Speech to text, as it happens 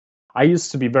I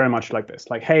used to be very much like this,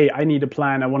 like, hey, I need a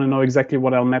plan. I want to know exactly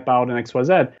what I'll map out in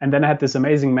XYZ. And then I had this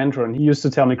amazing mentor, and he used to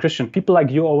tell me, Christian, people like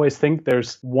you always think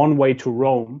there's one way to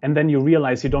Rome, and then you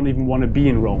realize you don't even want to be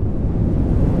in Rome.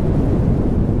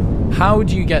 How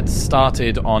do you get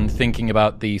started on thinking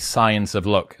about the science of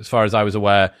luck? As far as I was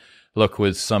aware, luck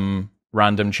was some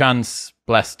random chance,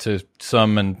 blessed to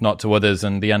some and not to others,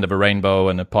 and the end of a rainbow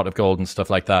and a pot of gold and stuff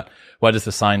like that. Where does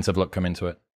the science of luck come into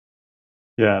it?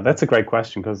 Yeah, that's a great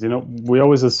question, because, we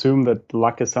always assume that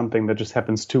luck is something that just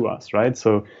happens to us, right?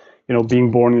 So,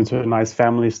 being born into a nice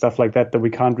family, stuff like that we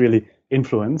can't really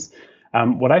influence.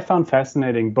 What I found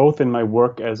fascinating, both in my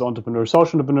work as entrepreneur,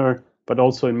 social entrepreneur, but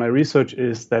also in my research,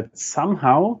 is that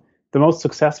somehow the most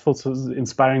successful,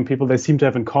 inspiring people, they seem to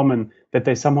have in common that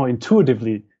they somehow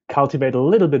intuitively cultivate a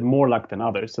little bit more luck than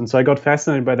others. And so I got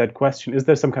fascinated by that question. Is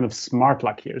there some kind of smart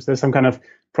luck here? Is there some kind of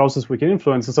process we can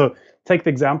influence? And so take the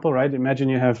example, right? Imagine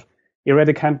you have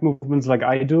erratic hand movements like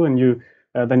I do, and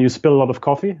then you spill a lot of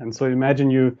coffee. And so imagine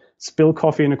you spill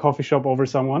coffee in a coffee shop over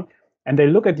someone, and they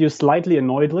look at you slightly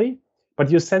annoyedly, but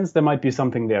you sense there might be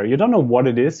something there. You don't know what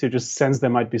it is. You just sense there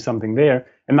might be something there.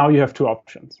 And now you have two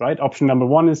options, right? Option number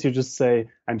one is you just say,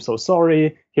 I'm so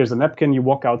sorry. Here's a napkin. You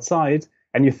walk outside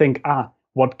and you think,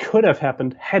 what could have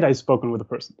happened had I spoken with a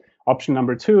person? Option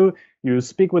number two, you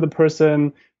speak with a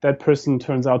person. That person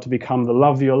turns out to become the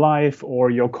love of your life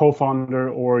or your co-founder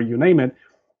or you name it.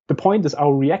 The point is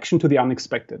our reaction to the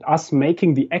unexpected, us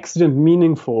making the accident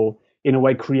meaningful, in a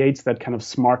way creates that kind of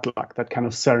smart luck, that kind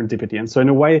of serendipity. And so in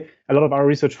a way, a lot of our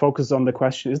research focuses on the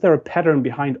question, is there a pattern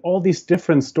behind all these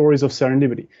different stories of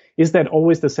serendipity? Is that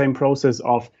always the same process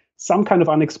of some kind of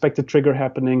unexpected trigger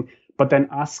happening, but then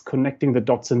us connecting the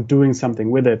dots and doing something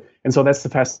with it? And so that's the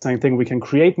fascinating thing. We can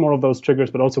create more of those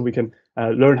triggers, but also we can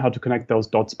learn how to connect those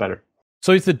dots better.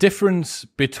 So is the difference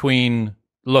between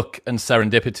luck and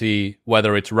serendipity,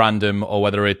 whether it's random or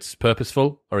whether it's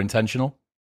purposeful or intentional?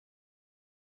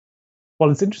 Well,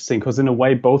 it's interesting because in a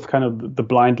way, both kind of the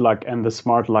blind luck and the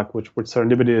smart luck, which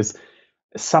serendipity is,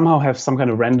 somehow have some kind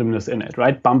of randomness in it,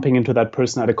 right? Bumping into that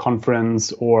person at a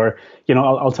conference, or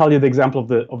I'll tell you the example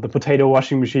of the potato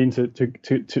washing machine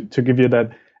to give you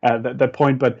that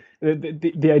point. But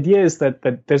the idea is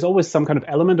that there's always some kind of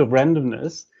element of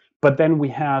randomness, but then we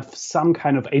have some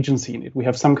kind of agency in it. We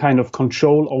have some kind of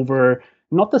control over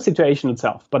not the situation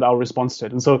itself, but our response to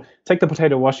it. And so take the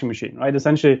potato washing machine, right?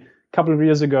 Essentially, a couple of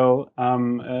years ago,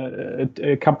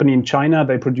 a company in China,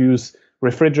 they produce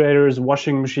refrigerators,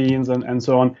 washing machines, and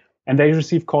so on. And they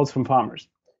received calls from farmers.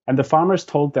 And the farmers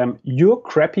told them, your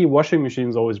crappy washing machine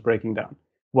is always breaking down.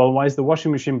 Well, why is the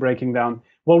washing machine breaking down?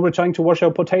 Well, we're trying to wash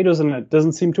our potatoes and it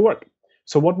doesn't seem to work.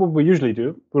 So what would we usually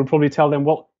do? We'll probably tell them,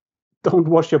 well, don't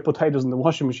wash your potatoes in the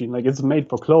washing machine. Like, it's made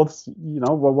for clothes.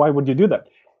 Well, why would you do that?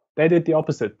 They did the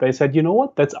opposite. They said, you know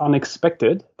what? That's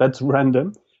unexpected. That's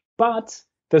random. But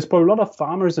there's probably a lot of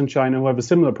farmers in China who have a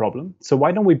similar problem. So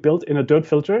why don't we build in a dirt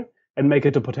filter and make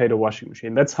it a potato washing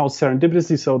machine? That's how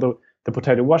serendipity, so the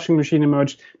potato washing machine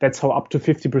emerged. That's how up to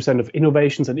 50% of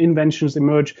innovations and inventions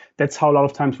emerge. That's how a lot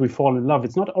of times we fall in love.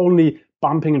 It's not only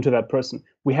bumping into that person.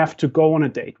 We have to go on a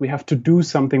date. We have to do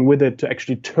something with it to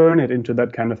actually turn it into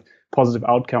that kind of positive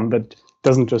outcome that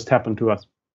doesn't just happen to us.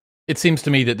 It seems to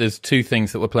me that there's two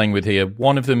things that we're playing with here.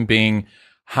 One of them being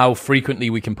how frequently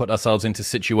we can put ourselves into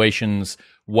situations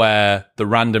where the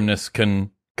randomness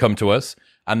can come to us.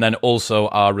 And then also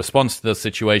our response to those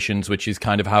situations, which is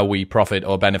kind of how we profit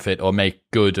or benefit or make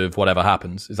good of whatever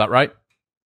happens. Is that right?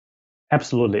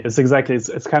 Absolutely.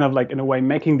 It's kind of like, in a way,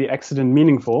 making the accident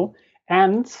meaningful.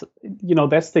 And,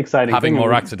 that's the exciting thing. Having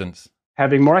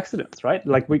more accidents, right?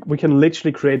 Like we can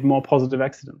literally create more positive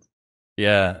accidents.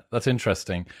 Yeah, that's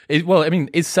interesting. Is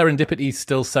serendipity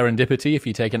still serendipity if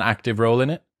you take an active role in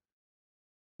it?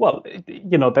 Well,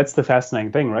 that's the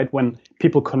fascinating thing, right? When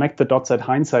people connect the dots at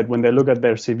hindsight, when they look at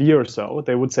their CV or so,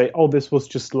 they would say, oh, this was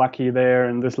just lucky there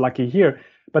and this lucky here.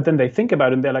 But then they think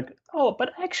about it and they're like, oh,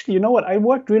 but actually, you know what? I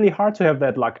worked really hard to have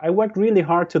that luck. I worked really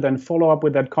hard to then follow up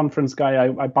with that conference guy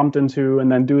I bumped into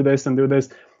and then do this and do this.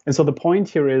 And so the point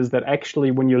here is that actually,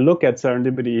 when you look at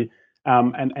serendipity,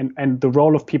 and the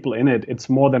role of people in it, it's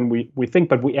more than we think,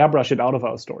 but we airbrush it out of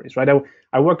our stories, right?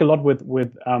 I work a lot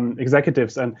with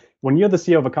executives, and when you're the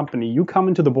CEO of a company, you come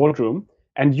into the boardroom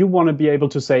and you want to be able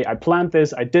to say, I planned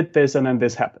this, I did this, and then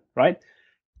this happened, right?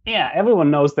 Yeah, everyone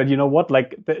knows that,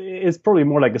 like it's probably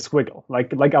more like a squiggle,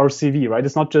 like our CV, right?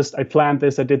 It's not just I planned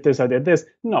this, I did this, I did this.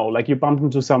 No, like you bumped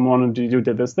into someone and you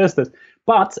did this.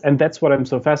 But, and that's what I'm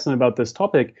so fascinated about this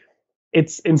topic,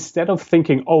 it's instead of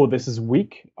thinking, oh, this is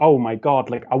weak, oh my God,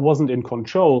 like I wasn't in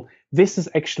control, this is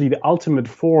actually the ultimate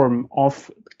form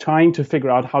of trying to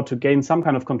figure out how to gain some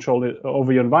kind of control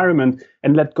over your environment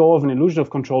and let go of an illusion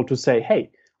of control to say, hey,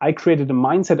 I created a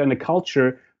mindset and a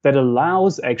culture that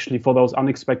allows actually for those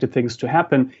unexpected things to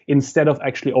happen instead of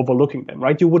actually overlooking them,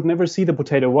 right? You would never see the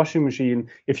potato washing machine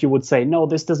if you would say, no,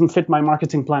 this doesn't fit my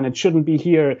marketing plan. It shouldn't be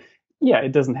here. Yeah,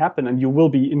 it doesn't happen. And you will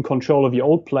be in control of your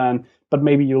old plan, but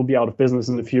maybe you'll be out of business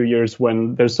in a few years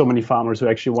when there's so many farmers who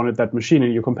actually wanted that machine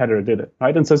and your competitor did it,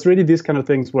 right? And so it's really these kind of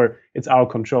things where it's our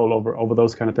control over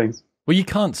those kind of things. Well, you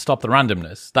can't stop the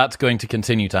randomness. That's going to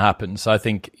continue to happen. So I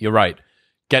think you're right.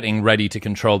 Getting ready to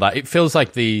control that. It feels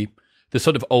like the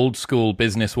sort of old school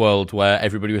business world where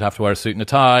everybody would have to wear a suit and a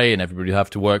tie and everybody would have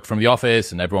to work from the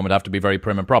office and everyone would have to be very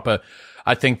prim and proper.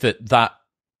 I think that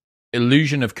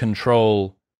illusion of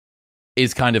control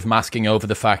is kind of masking over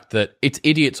the fact that it's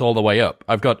idiots all the way up.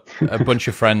 I've got a bunch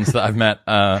of friends that I've met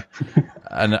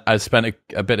and I've spent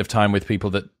a bit of time with people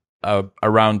that are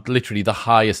around literally the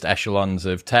highest echelons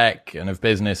of tech and of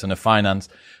business and of finance.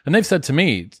 And they've said to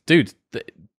me, dude,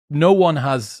 no one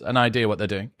has an idea what they're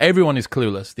doing. Everyone is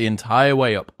clueless the entire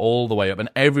way up, all the way up, and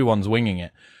everyone's winging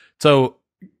it. So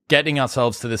getting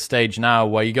ourselves to this stage now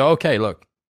where you go, okay, look,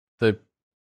 the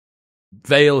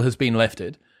veil has been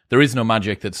lifted. There is no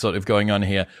magic that's sort of going on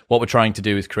here. What we're trying to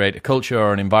do is create a culture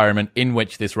or an environment in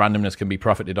which this randomness can be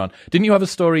profited on. Didn't you have a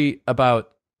story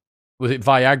about, was it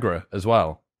Viagra as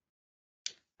well?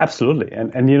 Absolutely.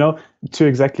 And you know, to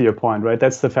exactly your point, right?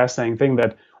 That's the fascinating thing,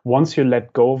 that once you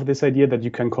let go of this idea that you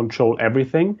can control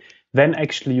everything, then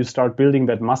actually you start building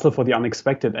that muscle for the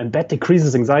unexpected, and that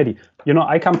decreases anxiety. You know,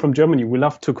 I come from Germany. We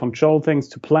love to control things,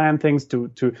 to plan things, to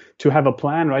have a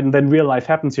plan, right? And then real life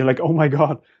happens. You're like, oh my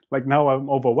God, like now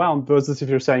I'm overwhelmed. Versus if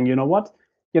you're saying, you know what,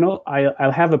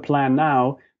 I'll have a plan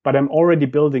now, but I'm already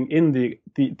building in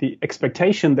the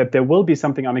expectation that there will be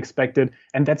something unexpected,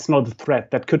 and that's not a threat.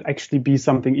 That could actually be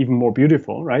something even more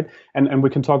beautiful, right? And we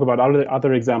can talk about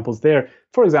other examples there.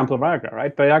 For example, Viagra,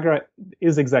 right? Viagra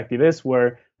is exactly this,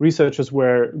 where researchers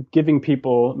were giving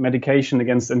people medication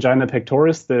against angina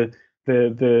pectoris,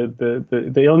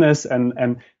 the illness,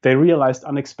 and they realized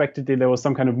unexpectedly there was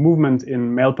some kind of movement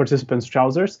in male participants'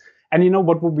 trousers. And you know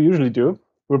what would we usually do?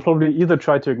 We'll probably either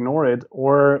try to ignore it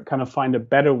or kind of find a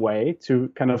better way to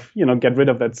kind of, get rid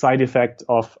of that side effect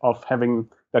of having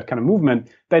that kind of movement.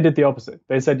 They did the opposite.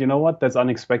 They said, you know what, that's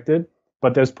unexpected,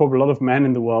 but there's probably a lot of men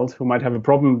in the world who might have a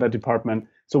problem in that department.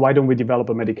 So why don't we develop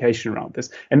a medication around this?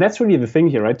 And that's really the thing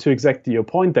here, right? To exactly your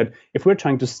point, that if we're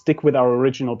trying to stick with our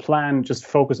original plan, just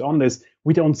focus on this,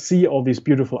 we don't see all these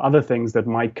beautiful other things that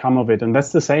might come of it. And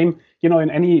that's the same, in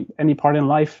any part in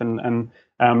life. And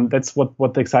that's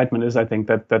what the excitement is. I think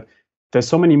that there's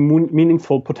so many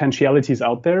meaningful potentialities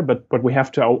out there, but we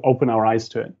have to open our eyes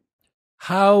to it.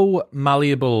 How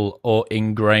malleable or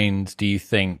ingrained do you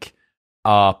think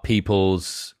are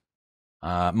people's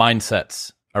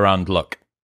mindsets around luck?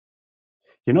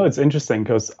 It's interesting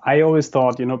because I always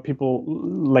thought, people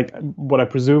like what I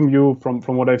presume you from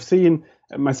what I've seen,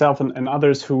 myself and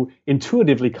others who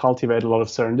intuitively cultivate a lot of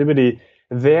serendipity.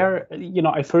 There,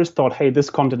 I first thought, hey, this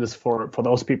content is for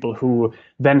those people who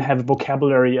then have a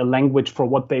vocabulary, a language for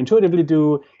what they intuitively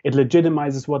do. It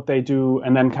legitimizes what they do.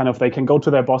 And then kind of they can go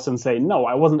to their boss and say, no,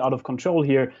 I wasn't out of control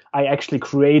here. I actually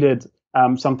created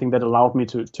something that allowed me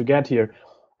to get here.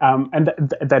 And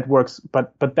that works.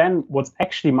 But then what's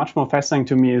actually much more fascinating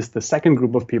to me is the second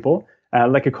group of people,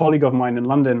 like a colleague of mine in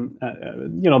London,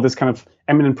 this kind of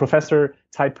eminent professor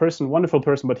type person, wonderful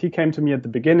person. But he came to me at the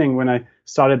beginning when I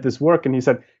started this work and he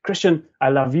said, Christian, I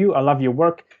love you. I love your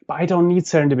work, but I don't need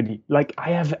serendipity. Like I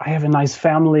have a nice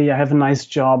family. I have a nice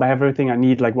job. I have everything I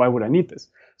need. Like, why would I need this?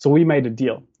 So we made a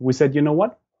deal. We said, you know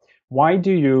what? Why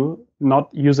do you not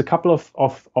use a couple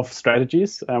of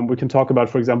strategies? We can talk about,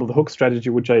 for example, the hook strategy,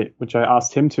 which I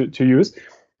asked him to use,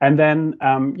 and then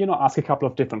ask a couple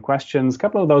of different questions, a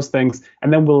couple of those things,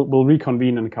 and then we'll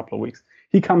reconvene in a couple of weeks.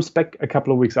 He comes back a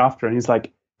couple of weeks after, and he's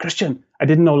like, Christian, I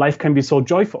didn't know life can be so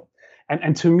joyful.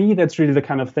 And to me, that's really the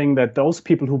kind of thing that those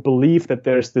people who believe that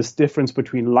there's this difference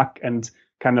between luck and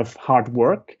kind of hard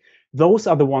work, those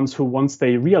are the ones who, once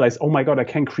they realize, oh my God, I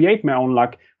can create my own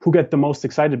luck, who get the most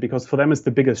excited, because for them it's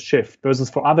the biggest shift. Versus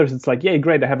for others, it's like, yeah,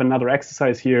 great, I have another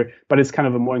exercise here, but it's kind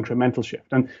of a more incremental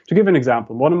shift. And to give an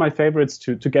example, one of my favorites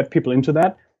to get people into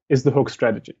that is the hook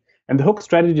strategy. And the hook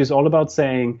strategy is all about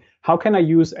saying, how can I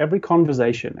use every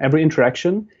conversation, every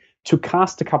interaction to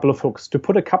cast a couple of hooks, to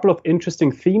put a couple of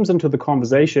interesting themes into the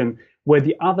conversation where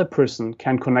the other person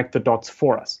can connect the dots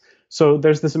for us. So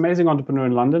there's this amazing entrepreneur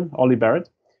in London, Ollie Barrett.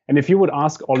 And if you would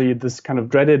ask Ollie this kind of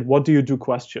dreaded, what do you do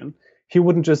question, he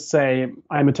wouldn't just say,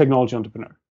 I'm a technology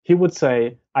entrepreneur. He would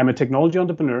say, I'm a technology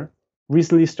entrepreneur,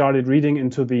 recently started reading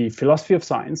into the philosophy of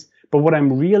science, But what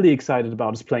I'm really excited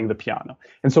about is playing the piano.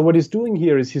 And so what he's doing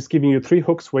here is he's giving you 3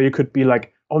 hooks where you could be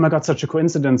like, oh my God, such a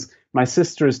coincidence. My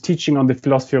sister is teaching on the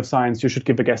philosophy of science. You should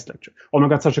give a guest lecture. Oh my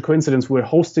God, such a coincidence. We're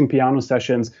hosting piano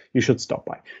sessions. You should stop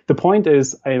by. The point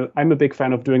is, I'm a big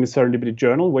fan of doing a serendipity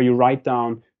journal where you write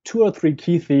down 2 or 3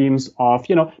 key themes of,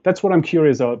 that's what I'm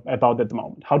curious about at the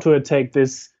moment. How to take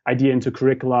this idea into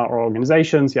curricula or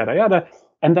organizations, yada, yada,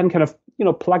 and then kind of,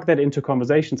 plug that into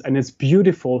conversations. And it's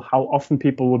beautiful how often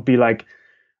people would be like,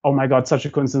 oh my God, such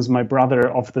a coincidence, my brother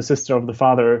of the sister of the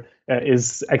father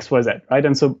is XYZ, right?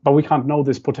 And so, but we can't know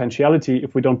this potentiality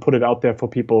if we don't put it out there for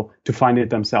people to find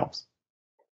it themselves.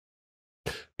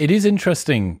 It is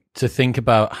interesting to think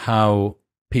about how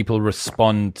people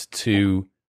respond to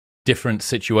different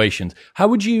situations. How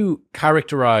would you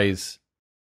characterize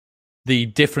the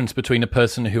difference between a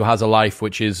person who has a life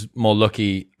which is more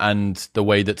lucky and the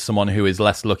way that someone who is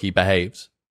less lucky behaves?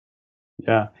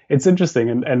 Yeah, it's interesting,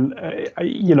 and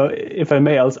if I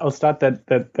may, I'll start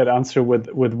that answer with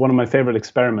one of my favorite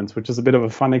experiments, which is a bit of a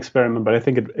fun experiment, but I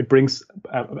think it brings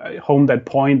home that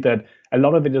point that a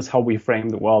lot of it is how we frame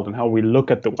the world and how we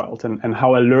look at the world and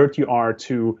how alert you are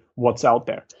to what's out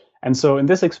there. And so in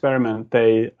this experiment,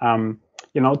 they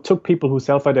took people who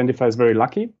self-identify as very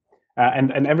lucky,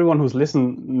 and everyone who's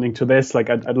listening to this, like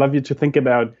I'd love you to think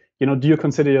about, do you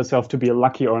consider yourself to be a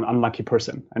lucky or an unlucky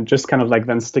person? And just kind of like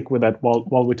then stick with that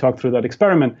while we talk through that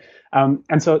experiment.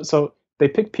 And so they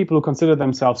pick people who consider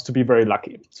themselves to be very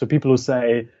lucky. So people who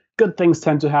say, good things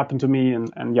tend to happen to me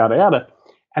and yada, yada.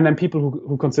 And then people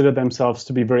who consider themselves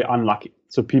to be very unlucky.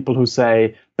 So people who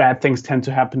say, bad things tend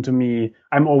to happen to me,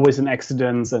 I'm always in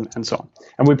accidents, and so on.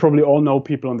 And we probably all know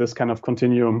people on this kind of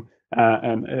continuum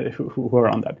who are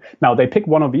on that. Now, they pick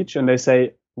one of each and they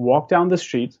say, walk down the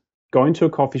street, go into a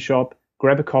coffee shop,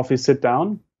 grab a coffee, sit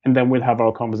down, and then we'll have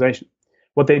our conversation.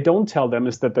 What they don't tell them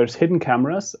is that there's hidden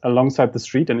cameras alongside the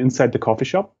street and inside the coffee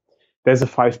shop. There's a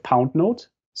 £5 note,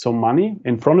 so money,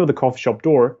 in front of the coffee shop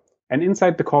door. And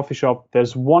inside the coffee shop,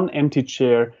 there's one empty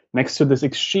chair next to this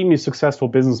extremely successful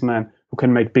businessman who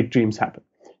can make big dreams happen.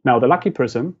 Now, the lucky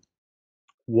person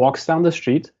walks down the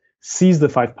street, sees the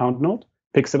 £5 note,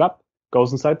 picks it up,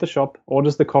 goes inside the shop,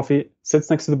 orders the coffee, sits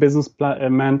next to the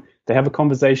businessman. They have a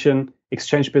conversation,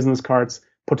 exchange business cards,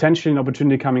 potentially an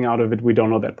opportunity coming out of it. We don't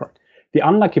know that part. The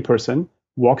unlucky person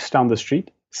walks down the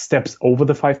street, steps over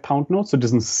the £5 note, so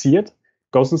doesn't see it,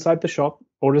 goes inside the shop,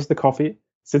 orders the coffee,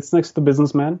 sits next to the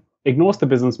businessman, ignores the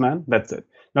businessman. That's it.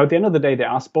 Now, at the end of the day, they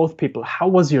ask both people, how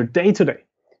was your day today?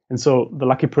 And so the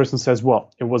lucky person says,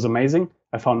 well, it was amazing.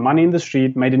 I found money in the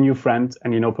street, made a new friend,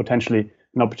 and, potentially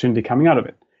an opportunity coming out of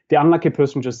it. The unlucky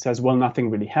person just says, well, nothing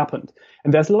really happened.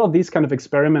 And there's a lot of these kind of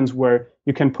experiments where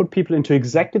you can put people into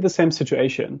exactly the same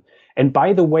situation. And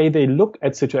by the way they look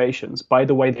at situations, by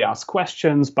the way they ask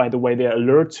questions, by the way they are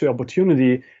alert to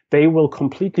opportunity, they will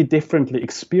completely differently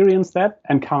experience that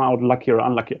and come out lucky or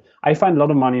unlucky. I find a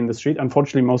lot of money in the street,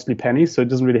 unfortunately, mostly pennies. So it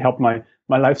doesn't really help my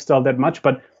lifestyle that much.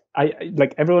 But I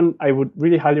like everyone, I would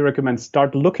really highly recommend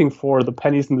start looking for the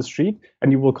pennies in the street and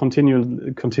you will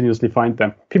continuously find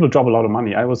them. People drop a lot of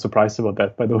money. I was surprised about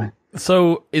that, by the way.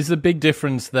 So is the big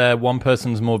difference there one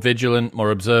person's more vigilant,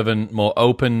 more observant, more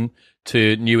open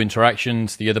to new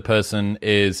interactions? The other person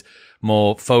is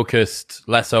more focused,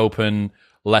 less open,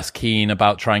 less keen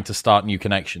about trying to start new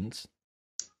connections?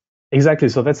 Exactly.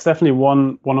 So that's definitely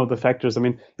one of the factors. I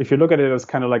mean, if you look at it as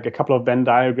kind of like a couple of Venn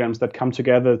diagrams that come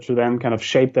together to then kind of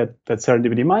shape that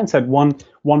serendipity mindset,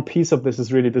 one piece of this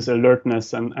is really this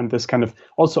alertness and this kind of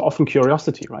also often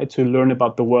curiosity, right? To learn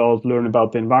about the world, learn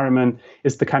about the environment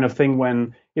is the kind of thing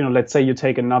when, let's say you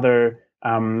take another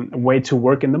way to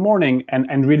work in the morning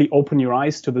and really open your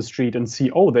eyes to the street and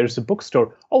see, oh, there's a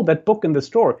bookstore. Oh, that book in the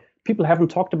store. People haven't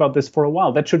talked about this for a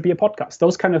while. That should be a podcast.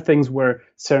 Those kind of things where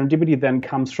serendipity then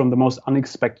comes from the most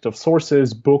unexpected of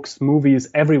sources, books, movies,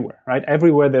 everywhere, right?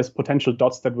 Everywhere there's potential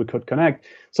dots that we could connect.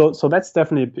 So that's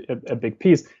definitely a big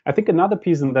piece. I think another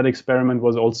piece in that experiment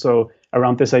was also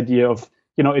around this idea of,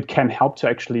 it can help to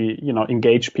actually,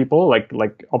 engage people.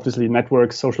 Like obviously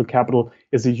networks, social capital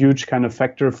is a huge kind of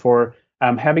factor for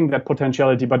having that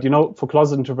potentiality. But, for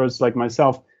closet introverts like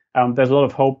myself, there's a lot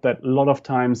of hope that a lot of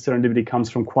times serendipity comes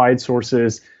from quiet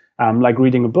sources, like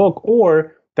reading a book,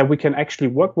 or that we can actually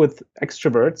work with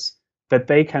extroverts that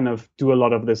they kind of do a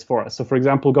lot of this for us. So, for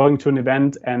example, going to an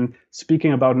event and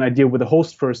speaking about an idea with the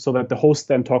host first so that the host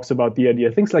then talks about the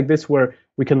idea. Things like this where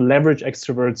we can leverage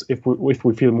extroverts if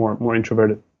we feel more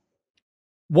introverted.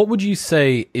 What would you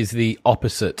say is the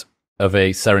opposite of a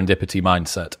serendipity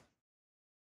mindset?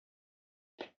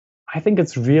 I think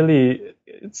it's really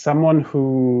someone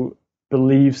who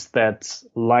believes that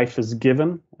life is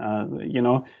given.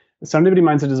 serendipity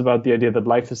mindset is about the idea that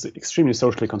life is extremely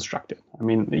socially constructed. I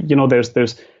mean,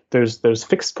 there's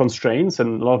fixed constraints,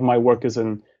 and a lot of my work is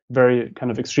in very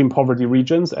kind of extreme poverty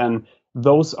regions, and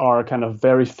those are kind of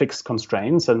very fixed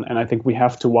constraints. And I think we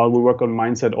have to, while we work on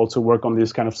mindset, also work on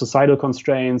these kind of societal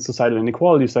constraints, societal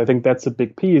inequalities. So I think that's a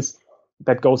big piece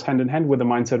that goes hand in hand with the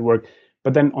mindset work.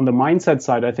 But then on the mindset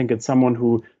side, I think it's someone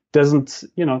who doesn't,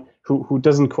 who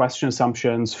doesn't question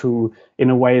assumptions, who in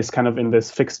a way is kind of in this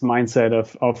fixed mindset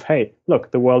of, hey,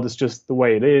 look, the world is just the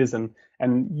way it is. And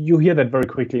you hear that very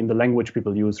quickly in the language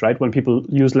people use, right? When people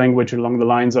use language along the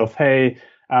lines of, hey,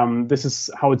 this is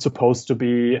how it's supposed to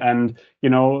be. And,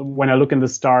 when I look in the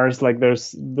stars, like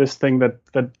there's this thing that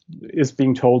is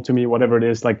being told to me, whatever it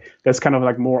is, like that's kind of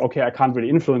like more, okay, I can't really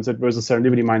influence it, versus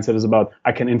serendipity mindset is about,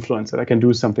 I can influence it. I can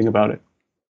do something about it.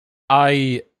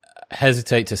 I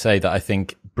hesitate to say that I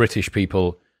think British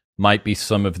people might be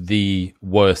some of the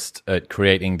worst at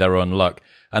creating their own luck.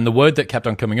 And the word that kept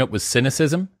on coming up was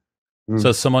cynicism.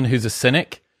 So someone who's a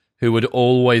cynic, who would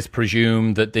always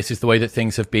presume that this is the way that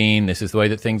things have been, this is the way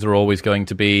that things are always going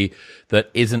to be,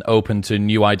 that isn't open to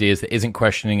new ideas, that isn't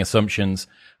questioning assumptions.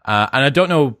 And I don't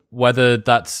know whether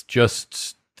that's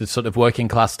just the sort of working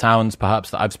class towns, perhaps,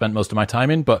 that I've spent most of my time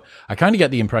in, but I kind of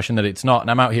get the impression that it's not. And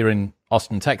I'm out here in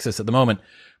Austin, Texas at the moment.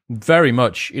 Very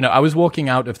much, I was walking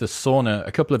out of the sauna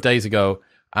a couple of days ago,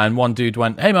 and one dude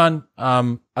went, "Hey man,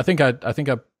 I think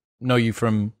I know you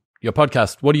from your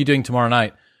podcast. What are you doing tomorrow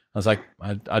night?" I was like,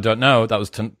 I don't know. That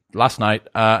was last night.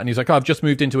 And he's like, "Oh, I've just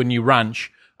moved into a new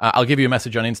ranch. I'll give you a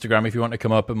message on Instagram if you want to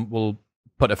come up, and we'll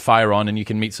put a fire on and you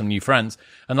can meet some new friends."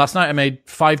 And last night I made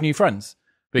 5 new friends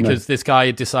because this guy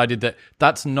had decided that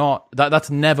that's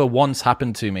never once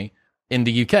happened to me in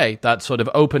the UK. That sort of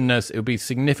openness, it would be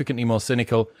significantly more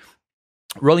cynical.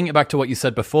 Rolling it back to what you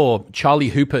said before,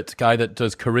 Charlie Houpert, guy that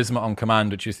does Charisma on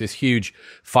Command, which is this huge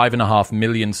 5.5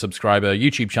 million subscriber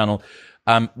YouTube channel.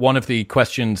 One of the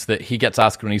questions that he gets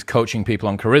asked when he's coaching people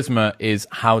on charisma is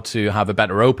how to have a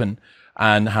better open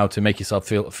and how to make yourself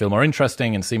feel more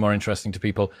interesting and seem more interesting to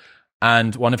people.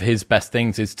 And one of his best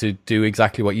things is to do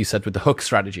exactly what you said with the hook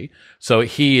strategy. So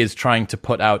he is trying to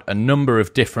put out a number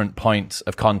of different points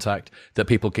of contact that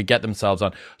people could get themselves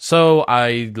on. So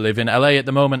I live in LA at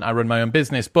the moment. I run my own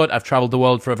business, but I've traveled the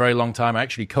world for a very long time. I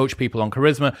actually coach people on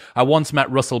charisma. I once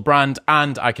met Russell Brand,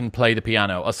 and I can play the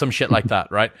piano, or some shit like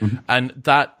that, right? And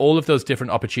that, all of those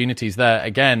different opportunities there,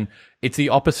 again, it's the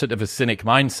opposite of a cynic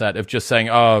mindset of just saying,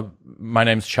 "Oh, my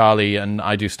name's Charlie and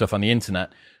I do stuff on the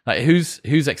internet." Like,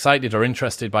 who's excited or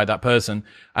interested by that person?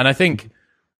 And I think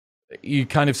you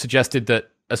kind of suggested that,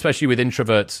 especially with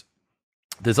introverts,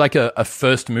 there's like a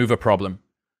first mover problem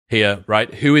here,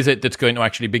 right? Who is it that's going to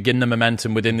actually begin the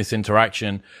momentum within this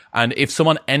interaction? And if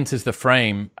someone enters the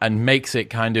frame and makes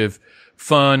it kind of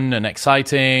fun and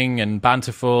exciting and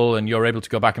banterful, and you're able to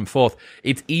go back and forth,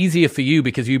 it's easier for you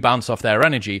because you bounce off their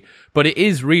energy. But it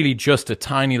is really just a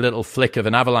tiny little flick of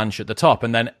an avalanche at the top,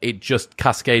 and then it just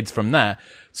cascades from there.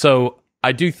 So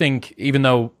I do think, even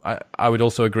though I would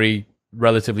also agree,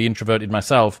 relatively introverted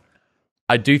myself,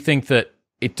 I do think that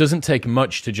it doesn't take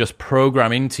much to just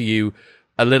program into you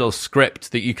a little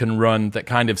script that you can run that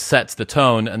kind of sets the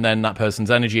tone, and then that person's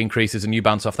energy increases and you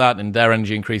bounce off that, and their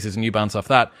energy increases and you bounce off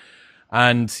that.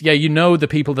 And yeah, the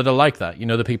people that are like that.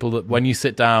 The people that when you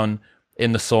sit down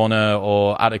in the sauna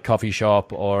or at a coffee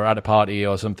shop or at a party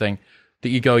or something, that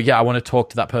you go, yeah, I want to talk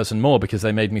to that person more because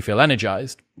they made me feel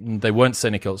energized. They weren't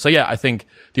cynical. So yeah, I think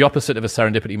the opposite of a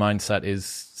serendipity mindset is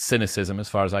cynicism, as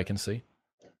far as I can see.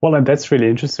 Well, and that's really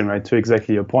interesting, right? To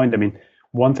exactly your point. I mean,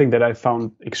 one thing that I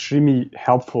found extremely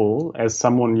helpful as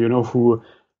someone, who,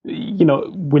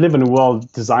 we live in a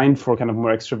world designed for kind of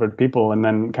more extrovert people, and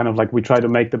then kind of like we try to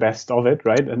make the best of it,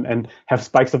 right? And have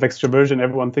spikes of extroversion.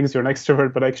 Everyone thinks you're an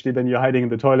extrovert, but actually then you're hiding in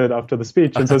the toilet after the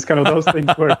speech. And so it's kind of those things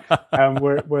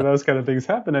where those kind of things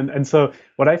happen. And so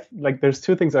there's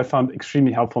 2 things I found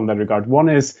extremely helpful in that regard. One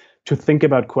is to think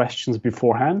about questions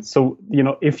beforehand. So,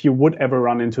 if you would ever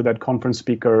run into that conference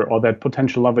speaker or that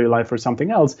potential love of your life or something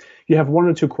else, you have 1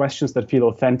 or 2 questions that feel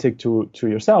authentic to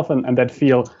yourself and that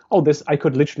feel, oh, this, I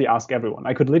could literally ask everyone.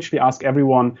 I could literally ask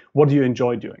everyone, what do you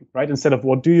enjoy doing, right? Instead of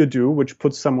what do you do, which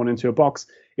puts someone into a box.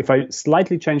 If I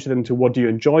slightly change it into what do you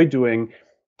enjoy doing,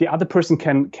 the other person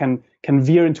can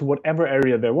veer into whatever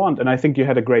area they want. And I think you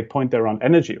had a great point there on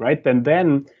energy, right?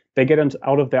 Then they get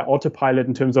out of their autopilot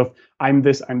in terms of I'm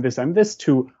this,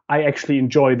 to I actually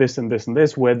enjoy this and this and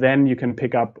this, where then you can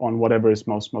pick up on whatever is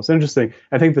most interesting.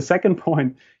 I think the second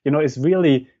point, is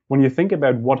really when you think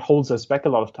about what holds us back a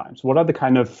lot of times, what are the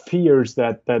kind of fears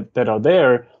that are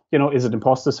there? Is it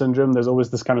imposter syndrome? There's always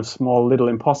this kind of small little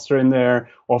imposter in there,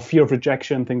 or fear of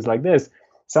rejection, things like this.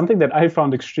 something that I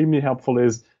found extremely helpful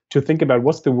is to think about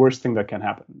what's the worst thing that can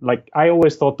happen. Like I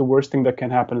always thought the worst thing that can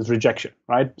happen is rejection,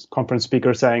 right? Conference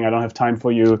speaker saying, I don't have time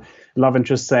for you. Love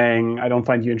interest saying, I don't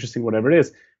find you interesting, whatever it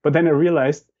is. But then I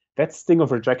realized that sting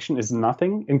of rejection is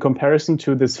nothing in comparison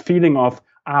to this feeling of,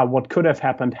 what could have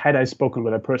happened had I spoken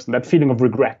with a person? That feeling of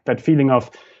regret, that feeling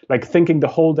of like thinking the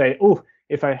whole day, oh,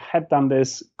 if I had done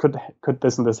this, could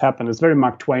this and this happen? It's very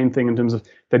Mark Twain thing in terms of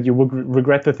that you would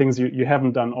regret the things you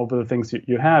haven't done over the things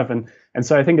you have. And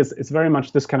so I think it's very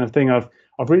much this kind of thing of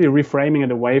really reframing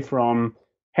it away from,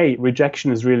 hey,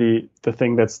 rejection is really the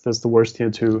thing that's the worst here,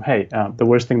 to, hey, the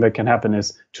worst thing that can happen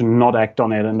is to not act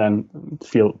on it and then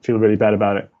feel really bad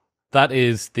about it. That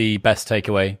is the best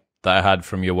takeaway that I had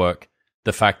from your work.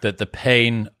 The fact that the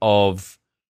pain of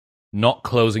not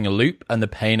closing a loop and the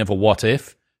pain of a what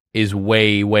if is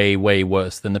way, way, way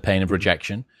worse than the pain of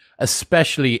rejection,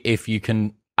 especially if you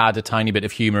can add a tiny bit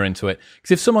of humor into it.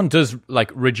 Because if someone does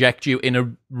like reject you in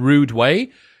a rude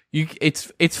way,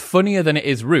 it's funnier than it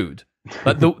is rude.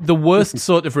 But the worst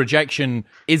sort of rejection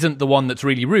isn't the one that's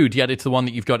really rude, yet it's the one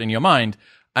that you've got in your mind.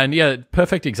 And yeah,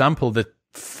 perfect example, the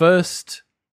first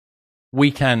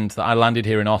weekend that I landed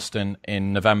here in Austin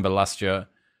in November last year,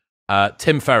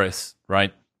 Tim Ferriss,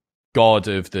 right, god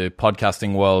of the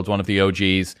podcasting world, one of the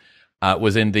OGs,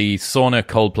 was in the sauna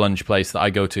cold plunge place that I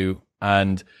go to,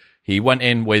 and he went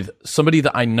in with somebody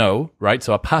that I know, right?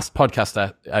 So a past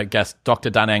podcast guest, Dr.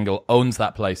 Dan Engel, owns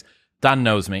that place. Dan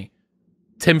knows me.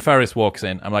 Tim Ferriss walks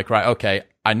in. I'm like, right, okay,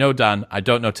 I know Dan. I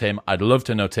don't know Tim. I'd love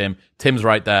to know Tim. Tim's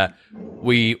right there.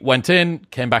 We went in,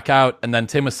 came back out, and then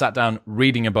Tim was sat down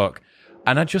reading a book.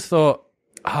 And I just thought,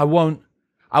 I won't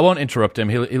interrupt him.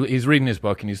 He's reading his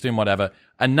book and he's doing whatever.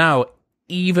 And now,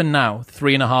 even now,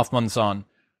 3.5 months on,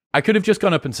 I could have just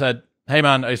gone up and said, hey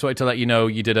man, I just wanted to let you know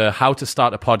you did a how to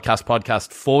start a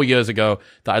podcast 4 years ago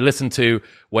that I listened to.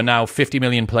 We're now 50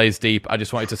 million plays deep. I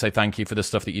just wanted to say thank you for the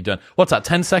stuff that you've done. What's that,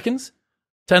 10 seconds?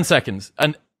 10 seconds.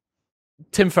 And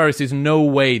Tim Ferriss is no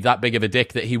way that big of a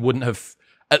dick that he wouldn't have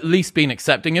at least been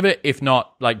accepting of it, if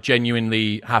not like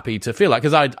genuinely happy to feel that,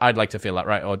 because I'd like to feel that,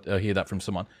 right, or hear that from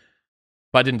someone.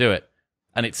 But I didn't do it.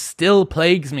 And it still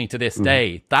plagues me to this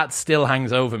day. That still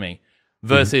hangs over me.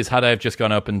 Versus had I have just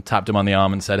gone up and tapped him on the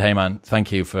arm and said, hey man,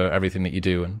 thank you for everything that you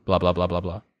do, and blah, blah, blah, blah,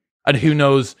 blah. And who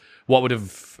knows what would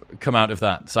have come out of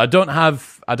that. So I don't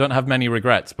have many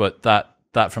regrets, but that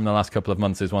from the last couple of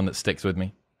months is one that sticks with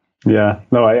me. Yeah,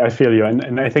 no, I feel you.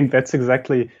 And I think that's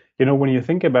exactly, when you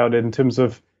think about it in terms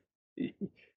of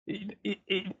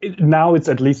now it's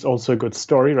at least also a good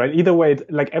story, right? Either way,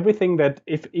 like everything that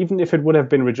even if it would have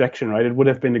been rejection, right, it would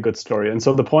have been a good story. And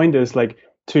so the point is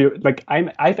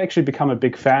I've actually become a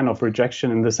big fan of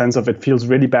rejection in the sense of it feels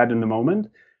really bad in the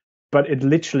moment, but it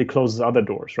literally closes other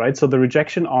doors, right? So the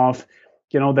rejection of,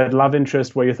 that love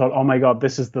interest where you thought, oh my God,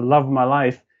 this is the love of my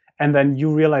life. And then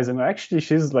you realize, actually,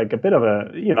 she's like a bit of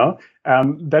a,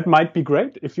 that might be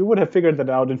great. If you would have figured that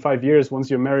out in 5 years, once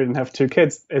you're married and have 2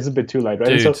 kids, it's a bit too late, right?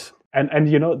 Dude. And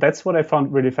so, that's what I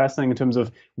found really fascinating in terms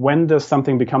of when does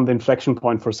something become the inflection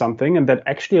point for something? And that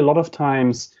actually a lot of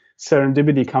times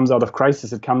serendipity comes out of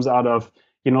crisis. It comes out of,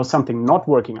 something not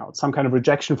working out, some kind of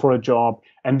rejection for a job.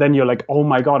 And then you're like, oh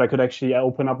my God, I could actually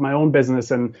open up my own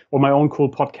business or my own cool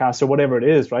podcast or whatever it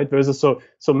is, right? Versus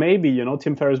so maybe,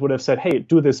 Tim Ferriss would have said, hey,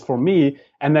 do this for me.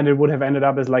 And then it would have ended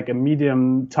up as like a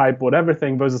medium type, whatever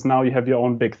thing, versus now you have your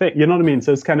own big thing. You know what I mean?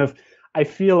 So it's kind of, I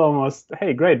feel almost,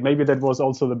 hey, great, maybe that was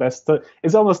also the best.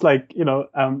 It's almost like,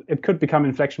 it could become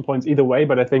inflection points either way,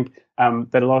 but I think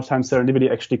that a lot of times serendipity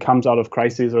actually comes out of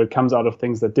crises, or it comes out of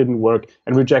things that didn't work,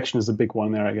 and rejection is a big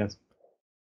one there, I guess.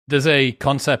 There's a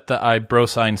concept that I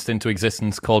bro-scienced into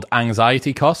existence called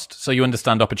anxiety cost. So you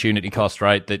understand opportunity cost,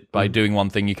 right? That by doing one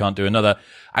thing, you can't do another.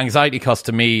 Anxiety cost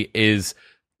to me is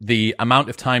the amount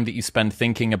of time that you spend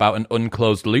thinking about an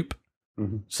unclosed loop.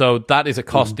 So that is a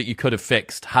cost that you could have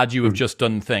fixed had you have just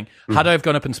done the thing. Had I have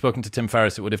gone up and spoken to Tim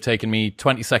Ferriss, it would have taken me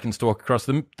 20 seconds to walk across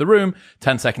the room,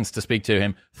 10 seconds to speak to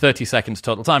him, 30 seconds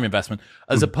total time investment,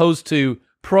 as opposed to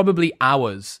probably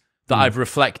hours that I've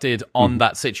reflected on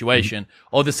that situation.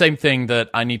 Or the same thing that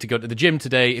I need to go to the gym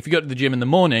today. If you go to the gym in the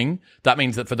morning, that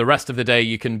means that for the rest of the day,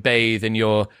 you can bathe in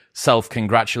your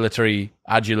self-congratulatory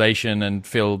adulation and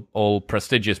feel all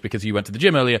prestigious because you went to the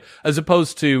gym earlier, as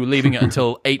opposed to leaving it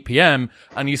until 8 p.m.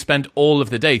 and you spend all of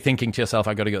the day thinking to yourself,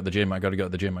 I got to go to the gym, I got to go to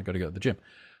the gym, I got to go to the gym.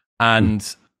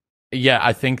 And yeah,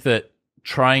 I think that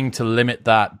trying to limit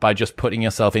that by just putting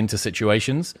yourself into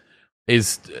situations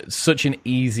is such an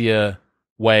easier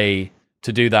way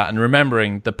to do that, and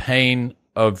remembering the pain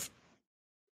of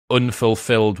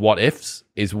unfulfilled what ifs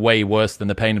is way worse than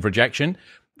the pain of rejection.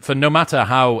 For no matter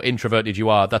how introverted you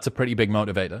are, that's a pretty big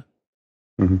motivator.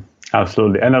 Hmm.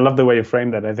 Absolutely. And I love the way you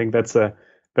frame that. I think that's a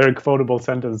very quotable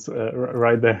sentence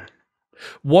right there.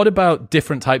 What about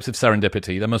different types of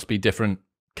serendipity? There must be different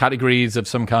categories of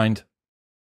some kind.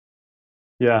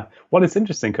 Yeah. Well, it's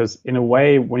interesting because in a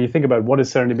way, when you think about what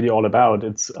is serendipity all about,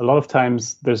 it's a lot of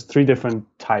times there's three different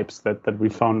types that we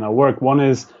found in our work. One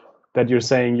is that you're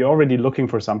saying you're already looking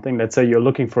for something. Let's say you're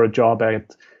looking for a job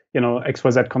at,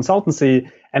 XYZ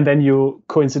consultancy, and then you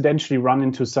coincidentally run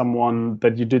into someone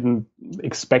that you didn't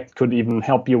expect could even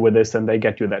help you with this, and they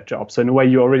get you that job. So in a way,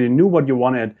 you already knew what you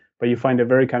wanted, but you find a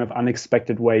very kind of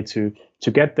unexpected way to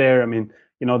get there. I mean,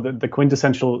 the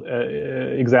quintessential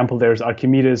example there is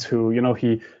Archimedes, who,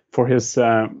 he for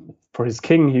his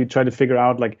king, he tried to figure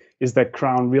out, like, is that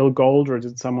crown real gold, or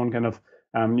did someone kind of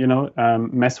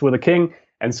mess with the king?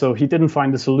 And so he didn't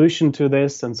find a solution to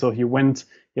this, and so he went,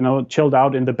 chilled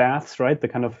out in the baths, right? The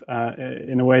kind of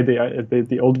in a way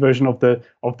the old version of the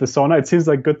sauna. It seems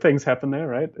like good things happen there,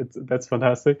 right? That's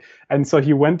fantastic. And so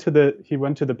he went to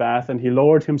the bath, and he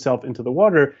lowered himself into the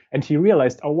water, and he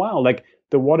realized, oh wow, like,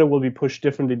 the water will be pushed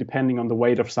differently depending on the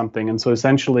weight of something. And so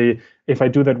essentially, if I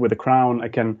do that with a crown, I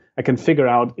can figure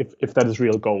out if that is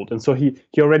real gold. And so he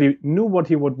already knew what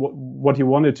he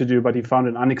wanted to do, but he found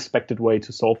an unexpected way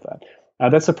to solve that.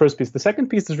 That's the first piece. The second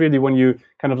piece is really when you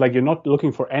kind of like, you're not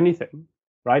looking for anything,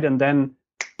 right? And then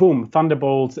boom,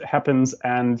 thunderbolt happens,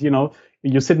 and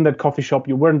you sit in that coffee shop,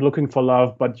 you weren't looking for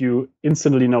love, but you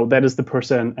instantly know that is the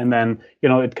person. And then,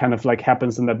 it kind of like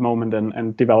happens in that moment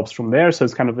and develops from there. So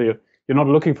it's kind of you're not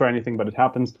looking for anything, but it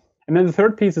happens. And then the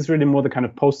third piece is really more the kind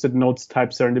of post-it notes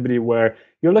type serendipity, where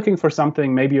you're looking for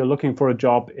something. Maybe you're looking for a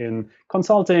job in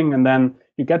consulting, and then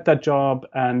you get that job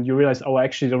and you realize, oh, I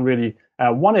actually don't really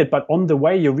want it. But on the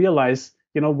way, you realize,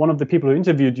 one of the people who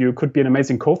interviewed you could be an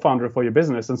amazing co-founder for your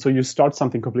business. And so you start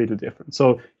something completely different.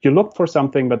 So you look for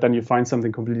something, but then you find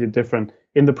something completely different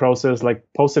in the process, like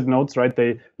post-it notes, right?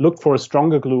 They looked for a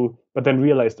stronger glue, but then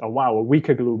realized, oh, wow, a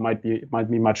weaker glue might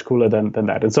be much cooler than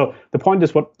that. And so the point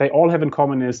is, what they all have in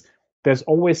common is there's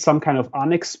always some kind of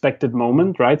unexpected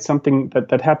moment, right? Something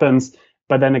that happens,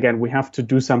 but then again, we have to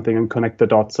do something and connect the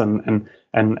dots and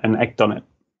act on it.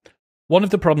 One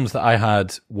of the problems that I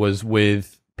had was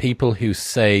with people who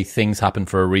say things happen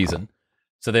for a reason.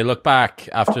 So they look back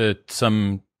after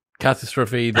some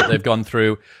catastrophe that they've gone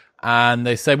through, and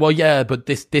they say, well, yeah, but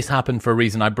this happened for a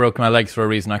reason. I broke my legs for a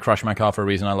reason. I crashed my car for a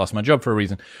reason. I lost my job for a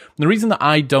reason. And the reason that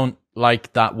I don't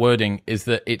like that wording is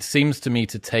that it seems to me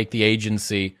to take the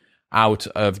agency out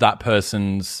of that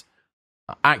person's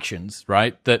actions,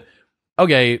 right? That,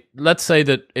 okay, let's say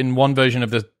that in one version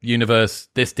of the universe,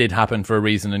 this did happen for a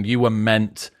reason, and you were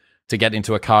meant to get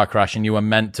into a car crash, and you were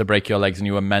meant to break your legs, and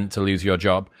you were meant to lose your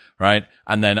job, right?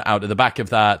 And then out of the back of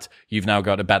that, you've now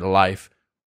got a better life.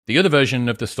 The other version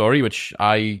of the story, which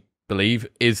I believe,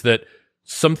 is that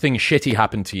something shitty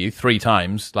happened to you 3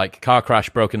 times, like car crash,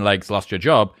 broken legs, lost your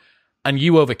job, and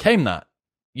you overcame that.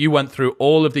 You went through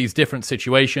all of these different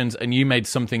situations, and you made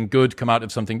something good come out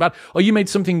of something bad, or you made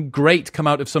something great come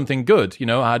out of something good.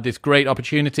 I had this great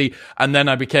opportunity, and then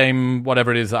I became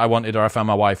whatever it is that I wanted, or I found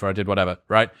my wife, or I did whatever,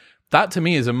 right? That to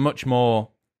me is a much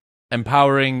more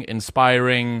empowering,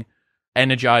 inspiring,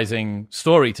 energizing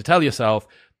story to tell yourself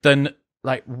than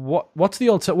like what's the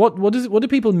what do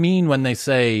people mean when they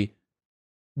say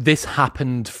this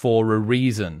happened for a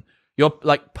reason? You're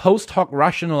like post hoc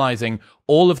rationalizing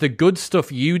all of the good stuff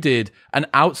you did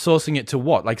and outsourcing it to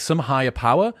what? Like some higher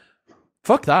power?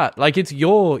 Fuck that. Like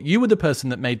you were the person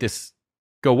that made this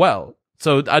go well.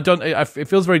 So it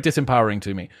feels very disempowering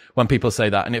to me when people say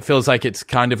that. And it feels like it's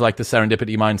kind of like the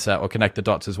serendipity mindset, or connect the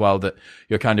dots as well, that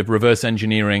you're kind of reverse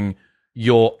engineering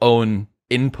your own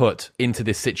input into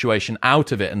this situation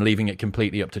out of it and leaving it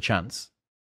completely up to chance.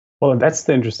 Well, that's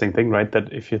the interesting thing, right?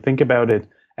 That if you think about it,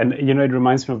 and it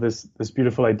reminds me of this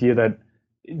beautiful idea that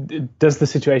does the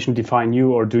situation define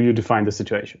you, or do you define the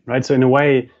situation, right? So in a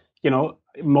way,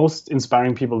 most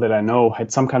inspiring people that I know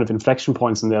had some kind of inflection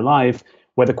points in their life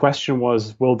where the question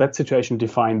was, will that situation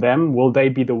define them? Will they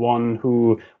be the one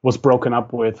who was broken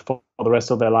up with for the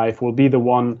rest of their life? Will they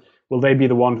be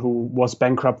the one who was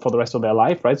bankrupt for the rest of their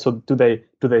life, right? So do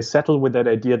they settle with that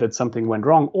idea that something went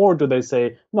wrong, or do they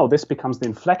say, no, this becomes the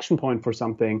inflection point for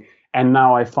something, and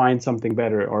now I find something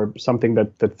better, or something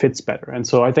that fits better? And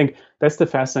so I think that's the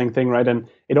fascinating thing, right? And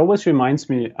it always reminds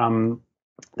me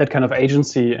that kind of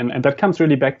agency, and that comes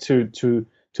really back to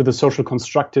the social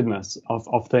constructedness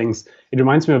of things. It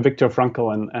reminds me of Viktor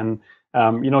Frankl,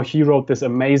 and he wrote this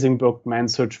amazing book,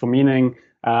 Man's Search for Meaning.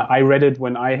 I read it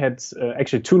when I had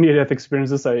actually 2 near-death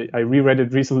experiences. I reread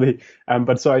it recently,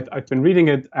 but so I've been reading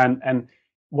it, and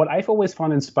what I've always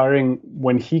found inspiring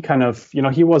when he kind of,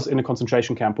 he was in a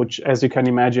concentration camp, which, as you can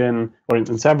imagine, or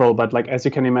in several, but like, as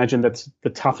you can imagine, that's the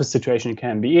toughest situation you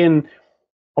can be in.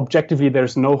 Objectively,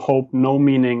 there's no hope, no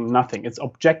meaning, nothing. It's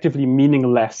objectively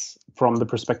meaningless from the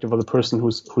perspective of the person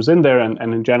who's in there, and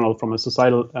in general from a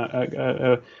societal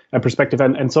perspective.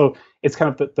 And so it's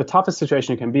kind of the toughest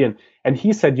situation you can be in. And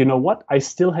he said, you know what? I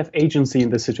still have agency in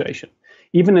this situation.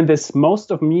 Even in this most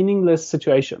of meaningless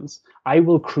situations, I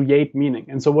will create meaning.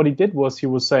 And so what he did was he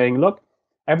was saying, look,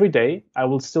 every day I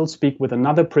will still speak with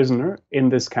another prisoner in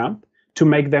this camp to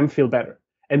make them feel better.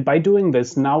 And by doing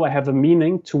this, now I have a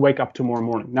meaning to wake up tomorrow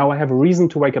morning. Now I have a reason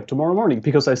to wake up tomorrow morning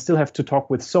because I still have to talk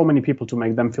with so many people to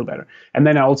make them feel better. And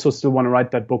then I also still want to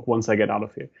write that book once I get out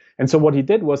of here. And so what he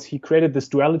did was he created this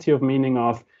duality of meaning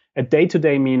of a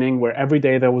day-to-day meaning where every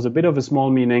day there was a bit of a small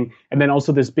meaning, and then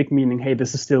also this big meaning, hey,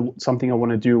 this is still something I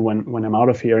want to do when I'm out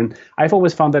of here. And I've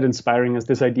always found that inspiring, as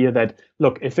this idea that,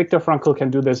 look, if Viktor Frankl can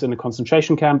do this in a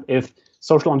concentration camp, if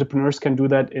social entrepreneurs can do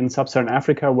that in sub-Saharan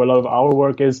Africa, where a lot of our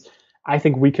work is, I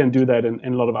think we can do that in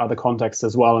a lot of other contexts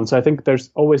as well. And so I think there's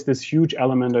always this huge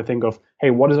element, I think, of, hey,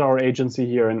 what is our agency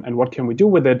here, and what can we do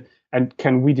with it? And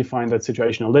can we define that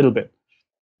situation a little bit?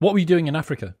 What were you doing in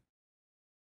Africa?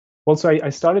 Well, so I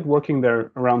started working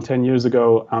there around 10 years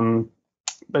ago.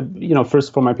 But,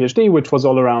 first for my PhD, which was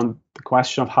all around the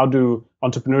question of how do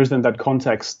entrepreneurs in that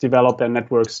context develop their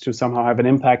networks to somehow have an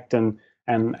impact and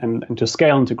to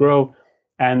scale and to grow.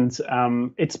 And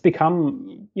it's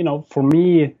become, for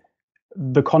me,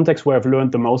 the context where I've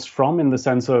learned the most from, in the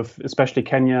sense of especially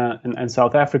Kenya and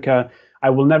South Africa. I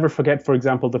will never forget, for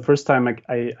example, the first time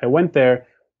I went there,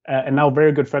 and now a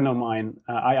very good friend of mine,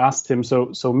 I asked him,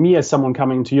 so me as someone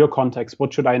coming into your context,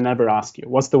 what should I never ask you?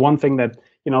 What's the one thing that,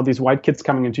 these white kids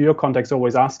coming into your context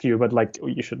always ask you, but like,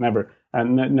 you should never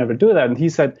do that. And he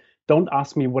said, don't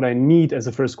ask me what I need as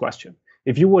a first question.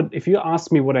 If you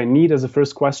ask me what I need as a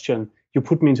first question, you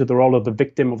put me into the role of the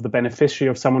victim, of the beneficiary,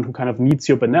 of someone who kind of needs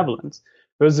your benevolence.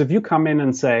 Whereas if you come in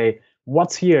and say,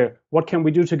 what's here? What can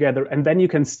we do together? And then you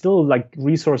can still like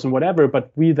resource and whatever,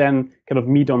 but we then kind of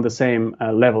meet on the same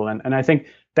level. And I think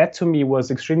that to me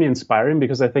was extremely inspiring,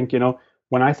 because I think,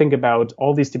 when I think about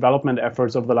all these development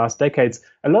efforts over the last decades,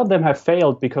 a lot of them have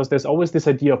failed because there's always this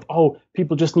idea of, oh,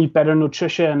 people just need better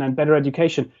nutrition and better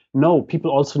education. No, people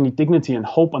also need dignity and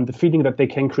hope and the feeling that they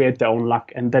can create their own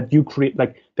luck, and that you create,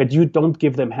 like, that you don't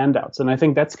give them handouts. And I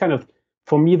think that's kind of,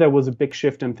 for me, there was a big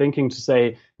shift in thinking to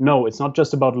say, no, it's not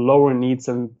just about lower needs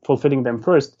and fulfilling them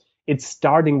first. It's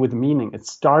starting with meaning. It's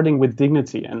starting with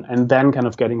dignity, and then kind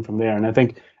of getting from there. And I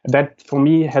think that for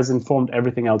me has informed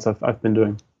everything else I've been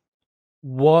doing.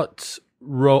 What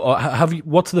role, or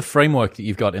what's the framework that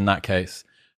you've got in that case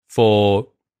for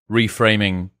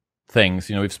reframing things?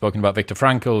 We've spoken about Viktor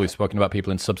Frankl, we've spoken about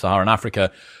people in sub-Saharan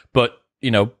Africa, but,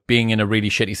 being in a really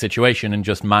shitty situation and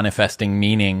just manifesting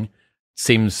meaning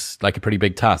seems like a pretty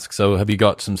big task. So have you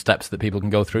got some steps that people can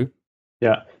go through?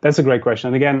 Yeah, that's a great question.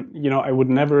 And again, I would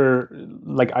never,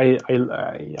 like,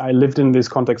 I lived in this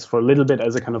context for a little bit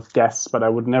as a kind of guest, but I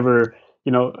would never,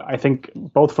 I think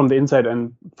both from the inside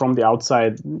and from the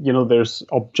outside, there's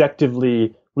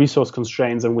objectively resource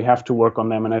constraints, and we have to work on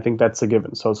them. And I think that's a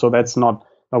given. So that's not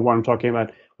what I'm talking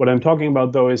about. What I'm talking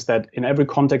about, though, is that in every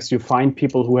context, you find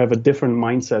people who have a different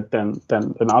mindset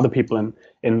than other people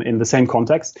in the same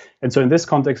context. And so in this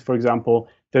context, for example,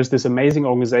 there's this amazing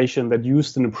organization that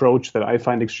used an approach that I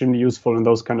find extremely useful in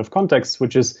those kind of contexts,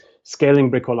 which is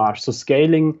scaling bricolage. So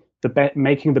scaling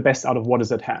making the best out of what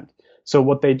is at hand. So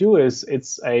what they do is,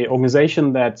 it's a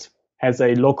organization that has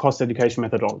a low-cost education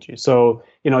methodology. So,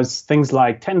 it's things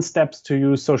like 10 steps to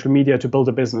use social media to build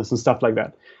a business and stuff like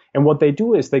that. And what they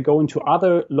do is they go into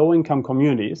other low-income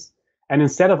communities, and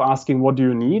instead of asking, what do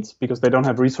you need? Because they don't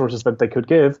have resources that they could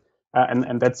give,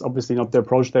 and that's obviously not the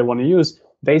approach they want to use.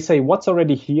 They say, what's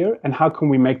already here, and how can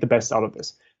we make the best out of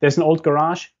this? There's an old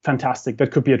garage, fantastic.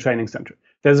 That could be a training center.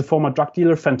 There's a former drug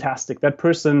dealer, fantastic. That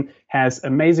person has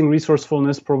amazing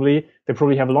resourcefulness, probably. They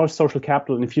probably have a lot of social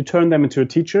capital. And if you turn them into a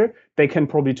teacher, they can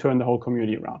probably turn the whole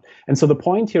community around. And so the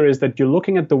point here is that you're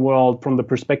looking at the world from the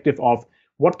perspective of,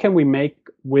 what can we make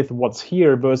with what's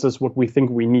here versus what we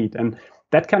think we need? And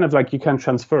that kind of, like, you can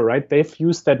transfer, right? They've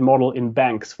used that model in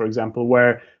banks, for example,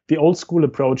 where the old school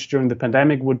approach during the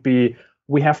pandemic would be,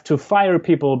 we have to fire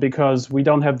people because we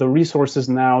don't have the resources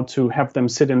now to have them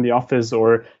sit in the office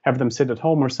or have them sit at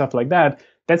home or stuff like that.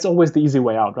 That's always the easy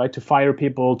way out, right? To fire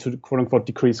people, to quote unquote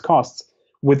decrease costs.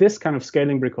 With this kind of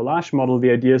scaling bricolage model,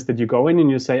 the idea is that you go in and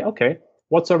you say, okay,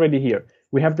 what's already here?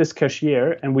 we have this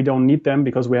cashier and we don't need them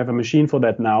because we have a machine for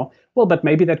that now. Well, but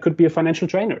maybe that could be a financial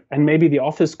trainer, and maybe the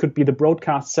office could be the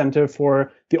broadcast center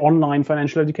for the online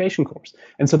financial education course.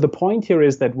 And so the point here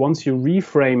is that once you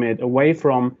reframe it away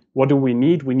from what do we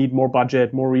need more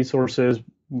budget, more resources,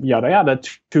 yada yada,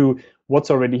 to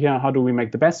what's already here, how do we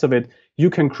make the best of it, you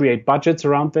can create budgets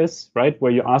around this, right?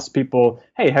 Where you ask people,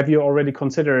 hey, have you already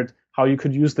considered how you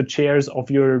could use the chairs of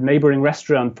your neighboring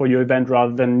restaurant for your event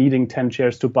rather than needing 10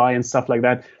 chairs to buy and stuff like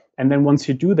that? And then once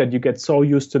you do that, you get so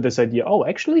used to this idea, oh,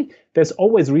 actually, there's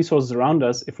always resources around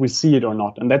us if we see it or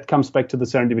not. And that comes back to the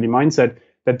serendipity mindset,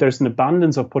 that there's an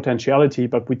abundance of potentiality,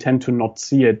 but we tend to not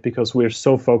see it because we're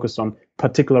so focused on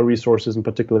particular resources and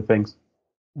particular things.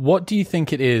 What do you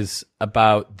think it is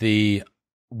about the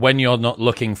when you're not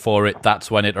looking for it,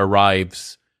 that's when it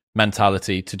arrives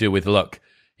mentality to do with luck?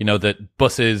 You know, that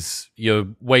buses, you're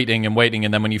waiting and waiting,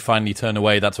 and then when you finally turn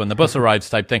away, that's when the bus arrives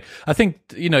type thing. I think,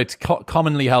 you know, it's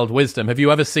commonly held wisdom. Have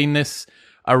you ever seen this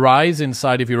arise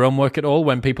inside of your own work at all?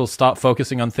 When people start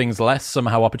focusing on things less,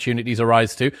 somehow opportunities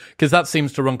arise too? Because that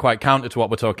seems to run quite counter to what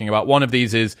we're talking about. One of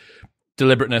these is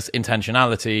deliberateness,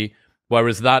 intentionality,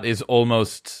 whereas that is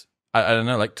almost, I don't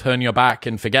know, like turn your back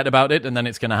and forget about it, and then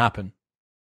it's going to happen.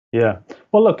 Yeah.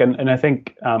 Well, look, and I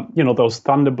think, you know, those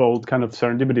thunderbolt kind of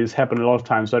serendipities happen a lot of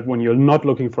times, right? When you're not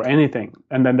looking for anything,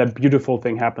 and then that beautiful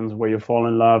thing happens where you fall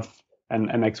in love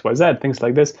and X, Y, Z, things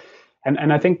like this.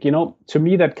 And I think, you know, to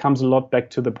me, that comes a lot back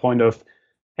to the point of,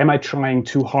 am I trying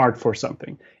too hard for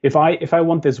something? If I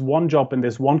want this one job in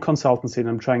this one consultancy and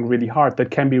I'm trying really hard,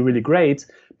 that can be really great,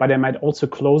 but I might also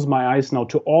close my eyes now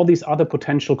to all these other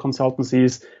potential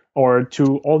consultancies or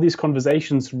to all these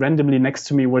conversations randomly next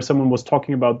to me where someone was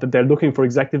talking about that they're looking for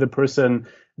exactly the person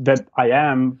that I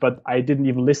am, but I didn't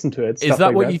even listen to it. Is that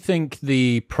like what you think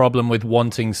the problem with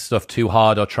wanting stuff too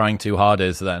hard or trying too hard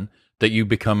is then? That you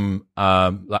become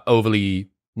like overly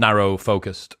narrow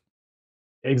focused?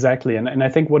 Exactly. And I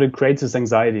think what it creates is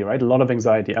anxiety, right? A lot of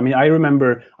anxiety. I mean, I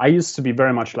remember I used to be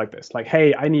very much like this, like,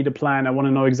 hey, I need a plan. I want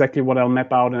to know exactly what I'll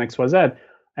map out in X, Y, Z.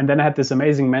 And then I had this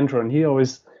amazing mentor, and he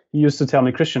used to tell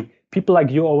me, Christian, people like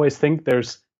you always think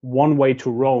there's one way to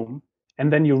Rome,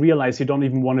 and then you realize you don't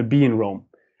even want to be in Rome.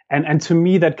 And to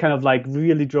me, that kind of like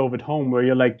really drove it home, where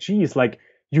you're like, geez, like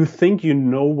you think you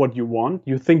know what you want,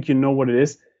 you think you know what it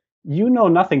is. You know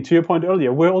nothing. To your point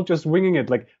earlier, we're all just winging it.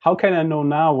 Like, how can I know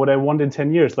now what I want in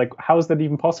 10 years? Like, how is that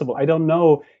even possible? I don't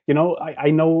know. You know,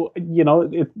 I know, you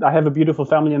know, I have a beautiful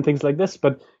family and things like this,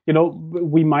 but, you know,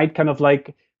 we might kind of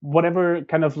like, whatever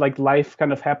kind of like life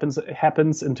kind of happens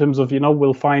in terms of, you know,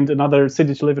 we'll find another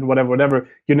city to live in, whatever.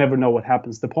 You never know what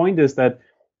happens. The point is that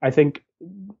I think,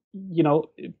 you know,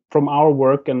 from our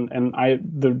work and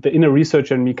the inner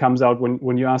researcher in me comes out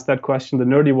when you ask that question, the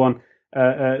nerdy one,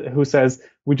 who says,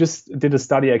 we just did a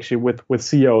study actually with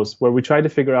CEOs where we try to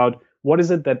figure out what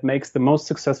is it that makes the most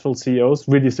successful CEOs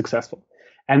really successful.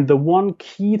 And the one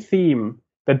key theme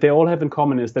that they all have in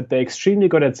common is that they're extremely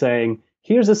good at saying,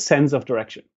 here's a sense of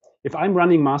direction. If I'm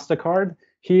running MasterCard,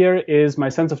 here is my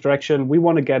sense of direction. We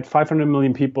want to get 500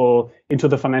 million people into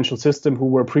the financial system who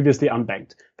were previously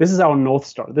unbanked. This is our North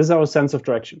Star. This is our sense of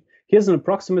direction. Here's an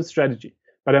approximate strategy.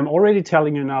 But I'm already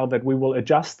telling you now that we will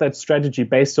adjust that strategy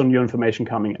based on your information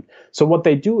coming in. So what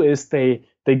they do is they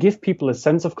give people a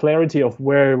sense of clarity of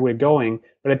where we're going,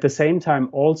 but at the same time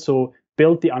also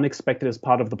build the unexpected as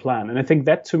part of the plan. And I think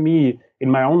that, to me,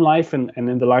 in my own life and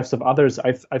in the lives of others,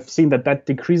 I've seen that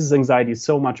decreases anxiety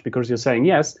so much, because you're saying,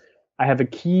 yes, I have a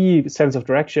key sense of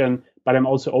direction, but I'm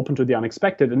also open to the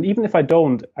unexpected. And even if I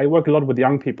don't, I work a lot with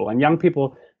young people. And young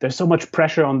people, there's so much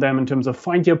pressure on them in terms of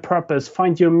find your purpose,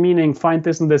 find your meaning, find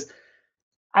this and this.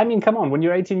 I mean, come on, when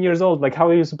you're 18 years old, like, how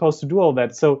are you supposed to do all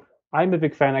that? So I'm a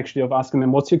big fan actually of asking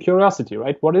them, what's your curiosity,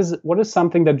 right? What is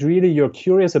something that really you're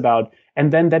curious about?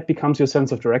 And then that becomes your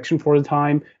sense of direction for a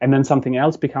time. And then something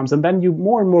else becomes, and then you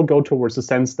more and more go towards the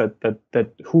sense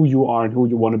that who you are and who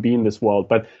you want to be in this world.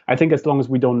 But I think as long as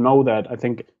we don't know that, I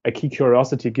think a key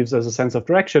curiosity gives us a sense of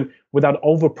direction without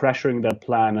over pressuring that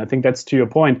plan. I think that's to your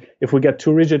point. If we get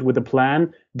too rigid with a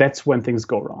plan, that's when things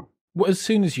go wrong. Well, as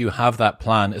soon as you have that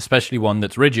plan, especially one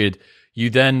that's rigid, you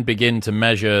then begin to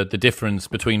measure the difference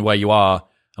between where you are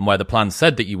and where the plan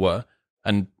said that you were.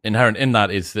 And inherent in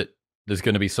that is that there's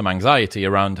going to be some anxiety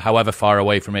around however far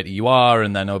away from it you are.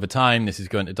 And then over time, this is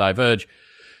going to diverge.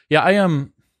 Yeah, I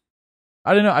don't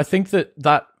know. I think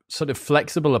that sort of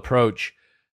flexible approach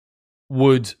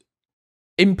would,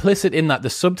 implicit in that, the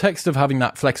subtext of having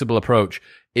that flexible approach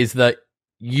is that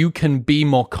you can be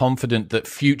more confident that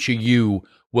future you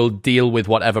will deal with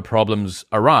whatever problems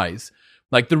arise.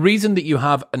 Like, the reason that you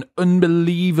have an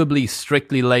unbelievably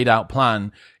strictly laid out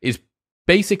plan is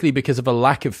basically because of a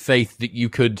lack of faith that you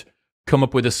could come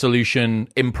up with a solution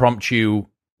impromptu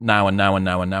now and now and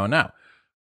now and now and now.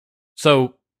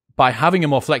 So by having a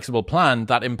more flexible plan,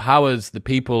 that empowers the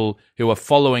people who are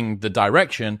following the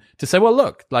direction to say, well,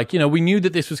 look, like, we knew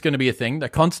that this was going to be a thing. They're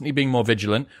constantly being more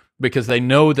vigilant because they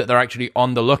know that they're actually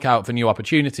on the lookout for new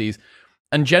opportunities.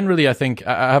 And generally, I think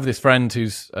I have this friend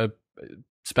who's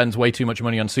spends way too much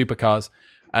money on supercars.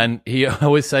 And he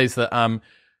always says that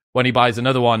when he buys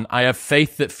another one, I have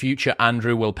faith that future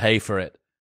Andrew will pay for it.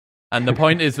 And the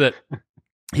point is that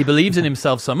he believes in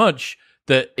himself so much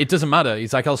that it doesn't matter.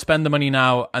 He's like, I'll spend the money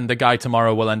now and the guy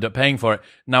tomorrow will end up paying for it.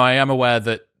 Now, I am aware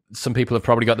that some people have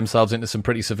probably got themselves into some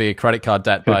pretty severe credit card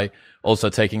debt by also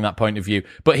taking that point of view.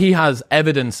 But he has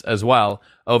evidence as well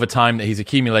over time that he's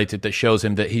accumulated that shows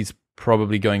him that he's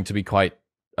probably going to be quite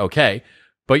okay.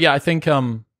 But yeah, I think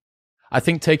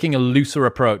taking a looser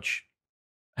approach,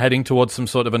 heading towards some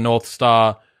sort of a North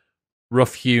Star,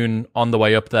 rough-hewn on the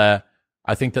way up there,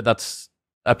 I think that's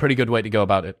a pretty good way to go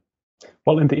about it.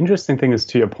 Well, and the interesting thing is,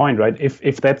 to your point, right?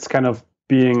 If that's kind of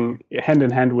being hand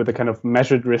in hand with a kind of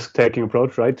measured risk-taking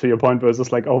approach, right? To your point,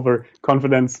 versus like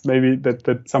overconfidence, maybe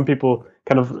that some people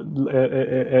kind of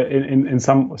in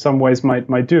some ways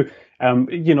might do.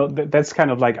 That's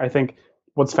kind of like, I think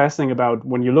what's fascinating about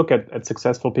when you look at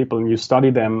successful people and you study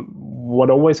them, what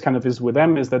always kind of is with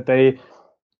them is that they,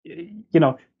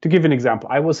 to give an example,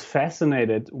 I was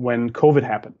fascinated when COVID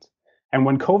happened. And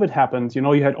when COVID happened, you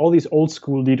had all these old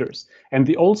school leaders. And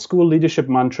the old school leadership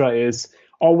mantra is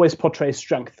always portray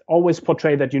strength, always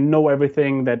portray that you know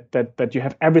everything, that you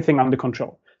have everything under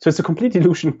control. So it's a complete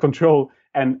illusion of control.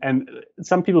 And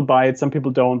some people buy it, some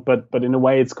people don't, but in a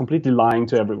way it's completely lying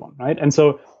to everyone, right? And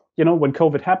so, when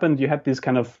COVID happened, you had these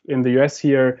kind of, in the US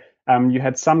here, you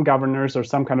had some governors or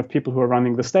some kind of people who are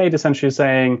running the state essentially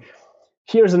saying,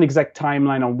 here's an exact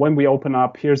timeline on when we open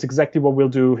up. Here's exactly what we'll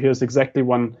do. Here's exactly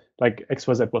when like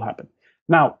XYZ will happen.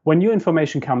 Now, when new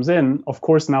information comes in, of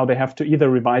course, now they have to either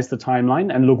revise the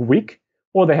timeline and look weak,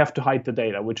 or they have to hide the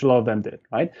data, which a lot of them did,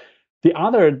 right?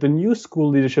 The new school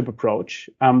leadership approach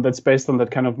that's based on that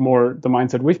kind of more the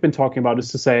mindset we've been talking about is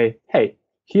to say, hey,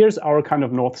 here's our kind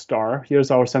of North Star.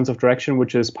 Here's our sense of direction,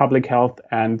 which is public health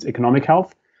and economic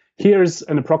health. Here's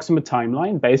an approximate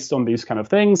timeline based on these kind of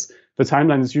things. The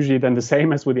timeline is usually then the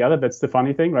same as with the other. That's the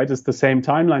funny thing, right? It's the same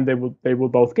timeline they will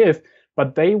both give,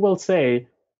 but they will say,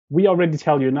 we already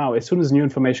tell you now, as soon as new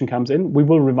information comes in, we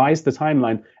will revise the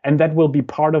timeline, and that will be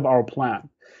part of our plan.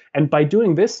 And by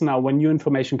doing this now, when new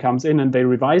information comes in and they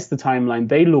revise the timeline,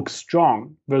 they look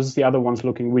strong versus the other ones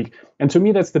looking weak. And to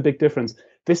me, that's the big difference.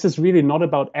 This is really not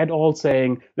about at all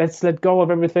saying, let's let go of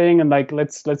everything and like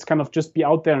let's kind of just be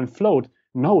out there and float.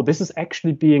 No, this is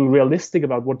actually being realistic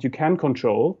about what you can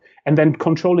control and then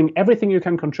controlling everything you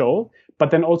can control,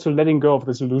 but then also letting go of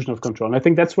this illusion of control. And I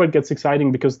think that's where it gets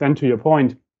exciting, because then, to your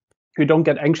point, you don't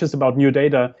get anxious about new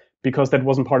data because that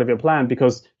wasn't part of your plan,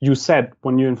 because you said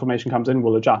when new information comes in,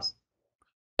 we'll adjust.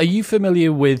 Are you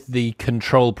familiar with the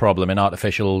control problem in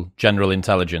artificial general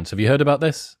intelligence? Have you heard about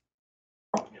this?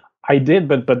 I did,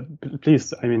 but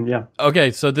please, I mean, yeah.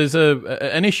 Okay, so there's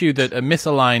an issue that a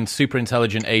misaligned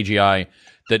superintelligent AGI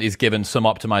that is given some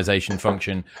optimization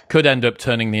function could end up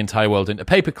turning the entire world into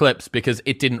paperclips, because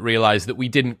it didn't realize that we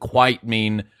didn't quite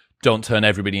mean don't turn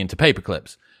everybody into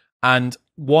paperclips. And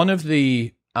one of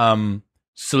the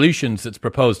solutions that's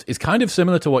proposed is kind of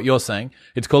similar to what you're saying.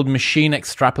 It's called machine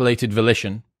extrapolated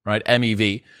volition, right?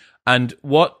 MEV. And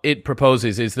what it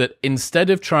proposes is that instead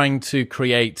of trying to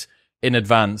create in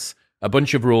advance a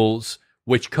bunch of rules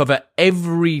which cover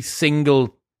every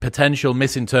single potential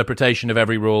misinterpretation of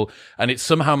every rule, and it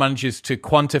somehow manages to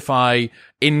quantify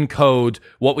in code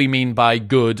what we mean by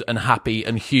good and happy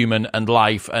and human and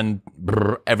life and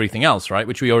everything else, right?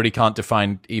 Which we already can't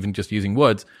define even just using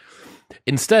words.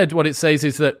 Instead, what it says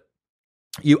is that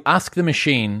you ask the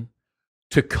machine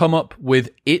to come up with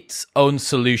its own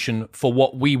solution for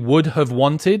what we would have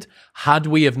wanted had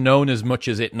we have known as much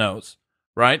as it knows,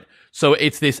 right? So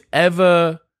it's this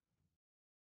ever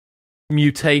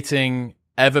mutating,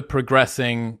 ever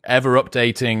progressing, ever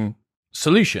updating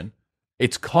solution.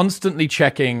 It's constantly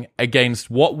checking against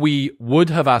what we would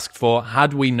have asked for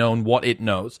had we known what it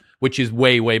knows, which is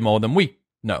way, way more than we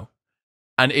know.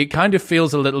 And it kind of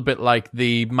feels a little bit like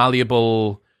the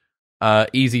malleable,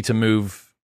 easy to move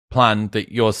plan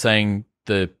that you're saying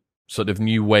the sort of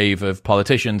new wave of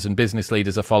politicians and business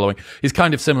leaders are following is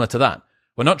kind of similar to that.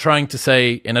 We're not trying to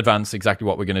say in advance exactly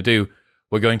what we're going to do.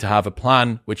 We're going to have a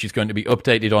plan which is going to be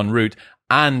updated en route,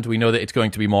 and we know that it's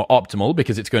going to be more optimal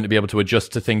because it's going to be able to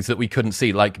adjust to things that we couldn't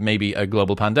see, like maybe a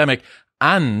global pandemic,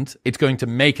 and it's going to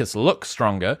make us look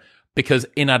stronger because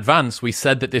in advance we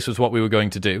said that this was what we were going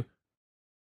to do?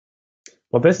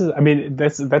 Well, that's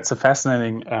a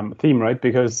fascinating theme, right?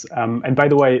 Because and by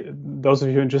the way, those of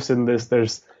you interested in this,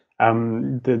 there's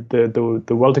the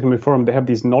World Economic Forum. They have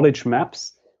these knowledge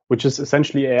maps, which is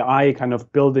essentially AI kind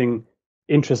of building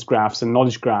interest graphs and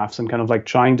knowledge graphs, and kind of like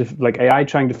AI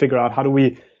trying to figure out how do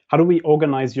we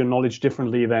organize your knowledge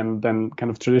differently than kind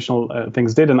of traditional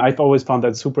things did. And I've always found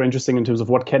that super interesting in terms of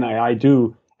what can AI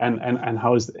do, and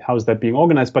how is that being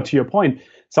organized. But to your point,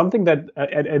 something that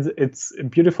it's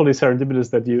beautifully serendipitous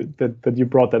that you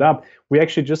brought that up. We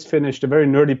actually just finished a very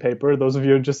nerdy paper. Those of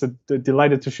you are just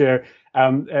delighted to share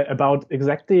about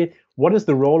exactly what is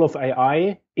the role of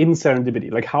AI in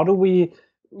serendipity. Like, how do we,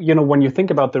 when you think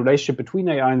about the relationship between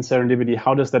AI and serendipity,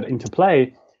 how does that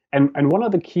interplay? And one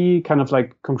of the key kind of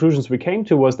like conclusions we came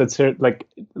to was that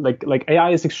like AI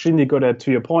is extremely good at,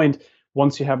 to your point,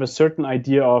 once you have a certain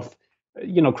idea of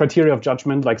criteria of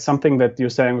judgment, like something that you're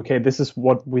saying, okay, this is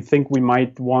what we think we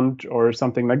might want, or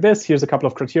something like this. Here's a couple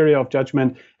of criteria of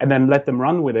judgment, and then let them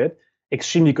run with it.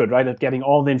 Extremely good, right? At getting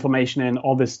all the information in,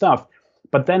 all this stuff.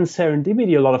 But then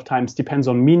serendipity a lot of times depends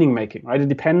on meaning making, right? It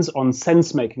depends on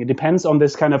sense making. It depends on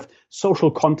this kind of social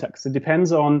context. It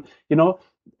depends on,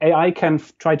 AI can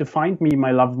try to find me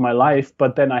my love of my life,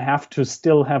 but then I have to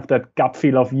still have that gut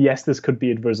feel of, yes, this could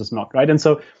be it versus not, right? And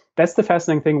so that's the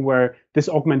fascinating thing, where this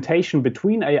augmentation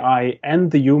between AI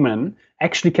and the human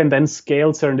actually can then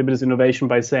scale serendipitous innovation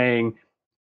by saying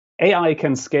AI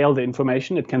can scale the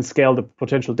information, it can scale the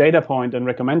potential data point and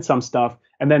recommend some stuff,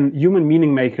 and then human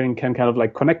meaning making can kind of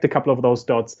like connect a couple of those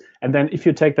dots. And then if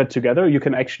you take that together, you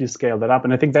can actually scale that up.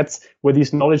 And I think that's where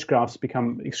these knowledge graphs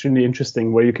become extremely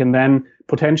interesting, where you can then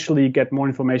potentially get more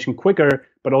information quicker,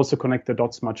 but also connect the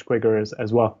dots much quicker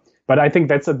as well. But I think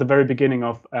that's at the very beginning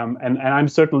of, and I'm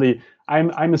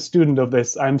a student of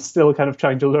this. I'm still kind of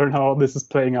trying to learn how all this is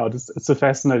playing out. It's a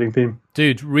fascinating theme.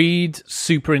 Dude, read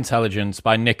Super Intelligence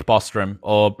by Nick Bostrom,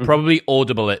 or probably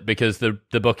Audible it, because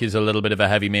the book is a little bit of a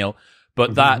heavy meal.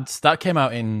 But that came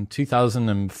out in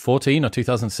 2014 or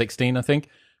 2016, I think.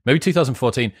 Maybe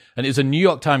 2014. And it was a New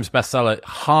York Times bestseller,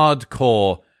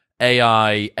 hardcore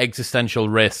AI, existential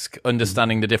risk,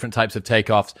 understanding the different types of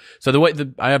takeoffs. So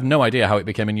I have no idea how it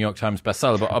became a New York Times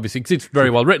bestseller, but obviously it's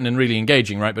very well written and really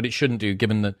engaging, right? But it shouldn't do,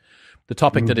 given the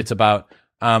topic that it's about.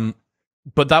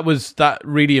 But that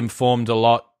really informed a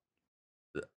lot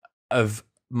of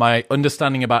my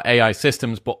understanding about AI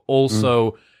systems, but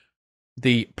also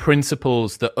the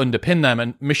principles that underpin them.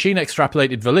 And machine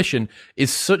extrapolated volition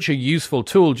is such a useful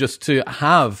tool just to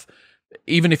have,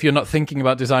 even if you're not thinking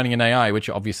about designing an AI, which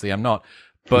obviously I'm not,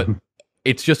 but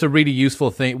it's just a really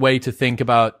useful way to think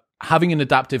about having an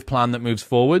adaptive plan that moves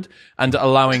forward and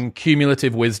allowing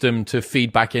cumulative wisdom to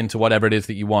feed back into whatever it is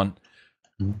that you want.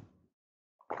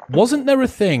 Wasn't there a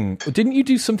thing? Didn't you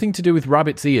do something to do with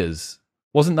rabbit's ears?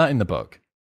 Wasn't that in the book?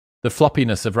 The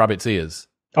floppiness of rabbit's ears.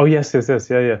 Oh, yes.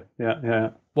 Yeah.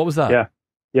 What was that?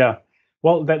 Yeah.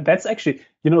 Well, that's actually,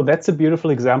 that's a beautiful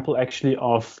example actually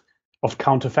of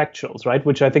counterfactuals, right?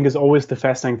 Which I think is always the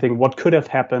fascinating thing. What could have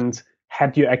happened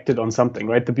had you acted on something,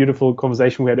 right? The beautiful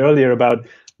conversation we had earlier about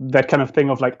that kind of thing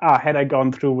of like, had I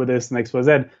gone through with this and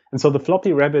XYZ. And so the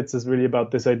floppy rabbits is really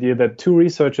about this idea that two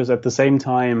researchers at the same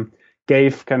time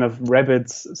gave kind of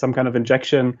rabbits some kind of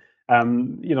injection,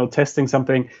 testing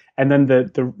something, and then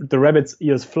the rabbit's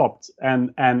ears flopped,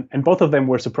 and both of them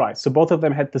were surprised. So both of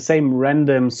them had the same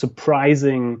random,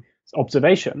 surprising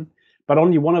observation, but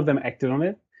only one of them acted on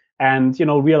it and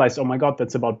realized, oh my God,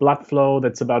 that's about blood flow,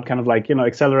 that's about kind of like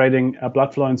accelerating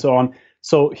blood flow and so on.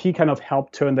 So he kind of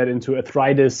helped turn that into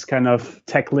arthritis kind of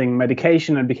tackling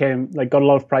medication, and became like, got a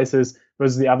lot of prizes,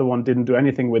 versus the other one didn't do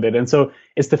anything with it. And so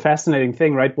it's the fascinating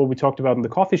thing, right? What we talked about in the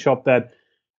coffee shop, that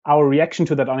our reaction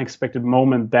to that unexpected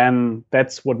moment, then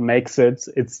that's what makes it.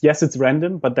 It's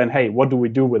random, but then, hey, what do we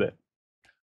do with it?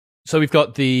 So we've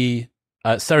got the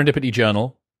Serendipity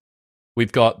Journal.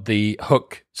 We've got the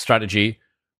Hook strategy.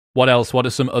 What else? What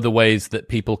are some other ways that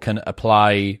people can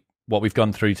apply what we've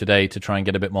gone through today to try and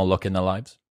get a bit more luck in their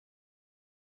lives?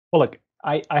 Well, look,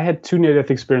 I had two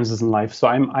near-death experiences in life. So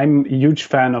I'm a huge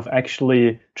fan of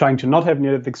actually trying to not have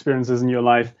near-death experiences in your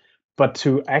life, but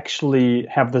to actually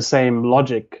have the same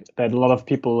logic that a lot of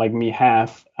people like me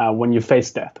have when you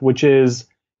face death, which is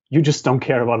you just don't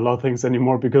care about a lot of things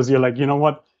anymore, because you're like, you know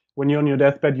what? When you're on your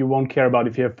deathbed, you won't care about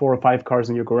if you have 4 or 5 cars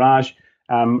in your garage,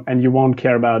 and you won't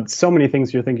care about so many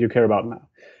things you think you care about now.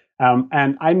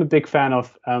 And I'm a big fan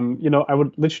of, I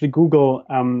would literally Google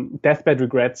deathbed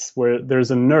regrets, where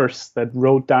there's a nurse that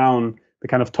wrote down the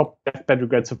kind of top deathbed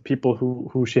regrets of people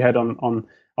who she had on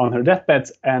her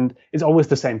deathbeds. And it's always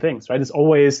the same things, right? It's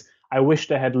always, I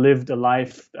wished I had lived a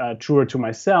life truer to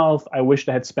myself. I wished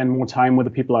I had spent more time with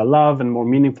the people I love and more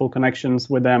meaningful connections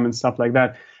with them and stuff like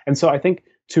that. And so I think,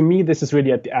 to me, this is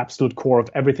really at the absolute core of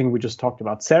everything we just talked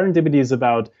about. Serendipity is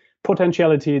about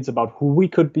potentiality. It's about who we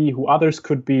could be, who others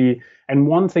could be. And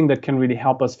one thing that can really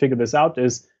help us figure this out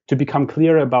is to become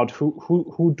clear about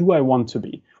who do I want to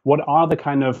be? What are the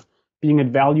kind of being it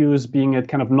values, being it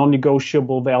kind of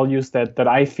non-negotiable values that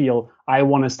I feel I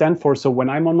want to stand for. So when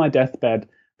I'm on my deathbed,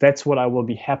 that's what I will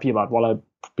be happy about, what I'll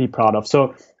be proud of.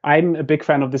 So I'm a big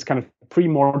fan of this kind of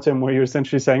pre-mortem where you're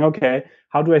essentially saying, okay,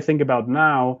 how do I think about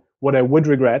now what I would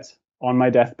regret on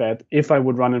my deathbed if I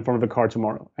would run in front of a car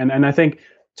tomorrow? And I think,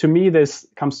 to me, this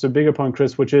comes to a bigger point,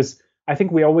 Chris, which is, I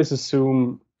think we always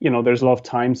assume, there's a lot of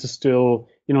time to still,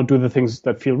 do the things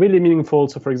that feel really meaningful.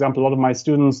 So, for example, a lot of my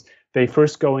students, they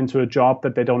first go into a job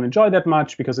that they don't enjoy that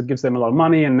much because it gives them a lot of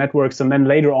money and networks. And then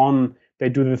later on, they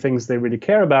do the things they really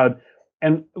care about.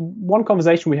 And one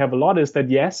conversation we have a lot is that,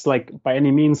 yes, like by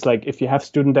any means, like if you have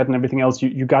student debt and everything else,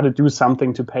 you got to do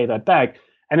something to pay that back.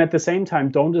 And at the same time,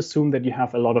 don't assume that you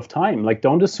have a lot of time. Like,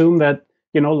 don't assume that,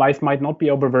 life might not be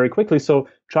over very quickly. So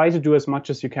try to do as much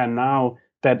as you can now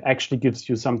that actually gives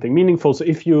you something meaningful. So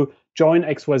if you join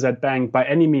XYZ Bank, by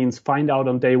any means, find out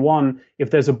on day one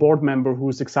if there's a board member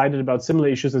who's excited about similar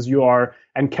issues as you are,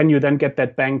 and can you then get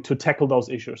that bank to tackle those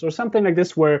issues, or something like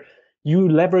this, where you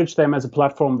leverage them as a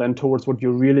platform then towards what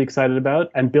you're really excited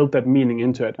about and build that meaning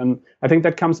into it. And I think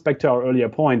that comes back to our earlier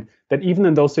point, that even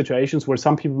in those situations where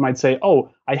some people might say,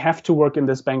 oh, I have to work in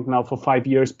this bank now for 5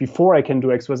 years before I can do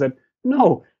XYZ.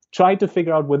 No, try to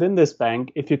figure out within this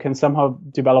bank if you can somehow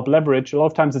develop leverage. A lot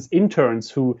of times it's interns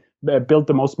who build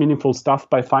the most meaningful stuff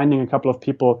by finding a couple of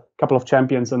people, a couple of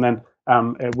champions, and then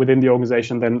within the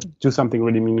organization, then do something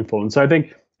really meaningful. And so I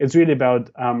think it's really about,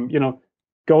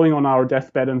 going on our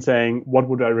deathbed and saying, what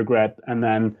would I regret? And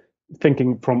then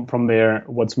thinking from there,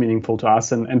 what's meaningful to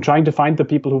us, and trying to find the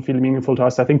people who feel meaningful to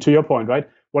us. I think, to your point, right?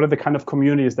 What are the kind of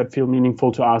communities that feel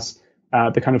meaningful to us,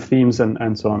 the kind of themes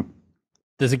and so on.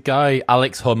 There's a guy,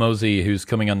 Alex Hormozy, who's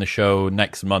coming on the show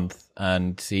next month,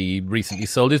 and he recently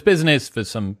sold his business for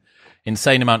some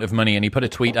insane amount of money. And he put a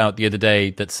tweet out the other day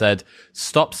that said,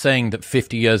 stop saying that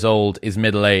 50 years old is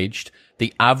middle-aged.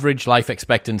 The average life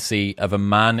expectancy of a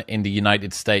man in the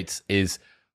United States is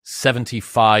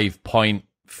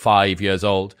 75.5 years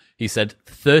old. He said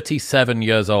 37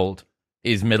 years old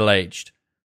is middle-aged.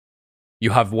 You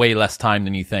have way less time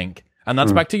than you think. And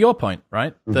that's back to your point,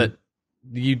 right? Mm-hmm. That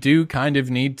you do kind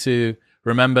of need to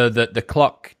remember that the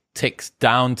clock ticks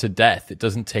down to death. It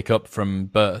doesn't tick up from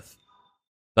birth.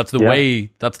 That's the way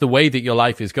that your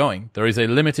life is going. There is a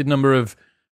limited number of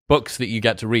books that you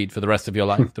get to read for the rest of your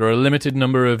life. There are a limited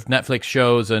number of Netflix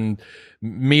shows and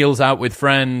meals out with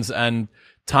friends and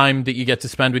time that you get to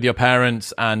spend with your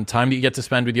parents and time that you get to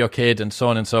spend with your kid and so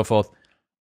on and so forth.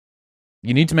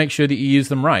 You need to make sure that you use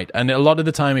them right. And a lot of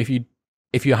the time, if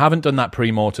you haven't done that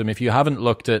pre-mortem, if you haven't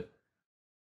looked at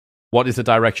what is the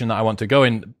direction that I want to go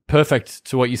in, perfect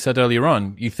to what you said earlier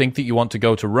on, you think that you want to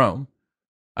go to Rome,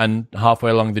 and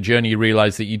halfway along the journey you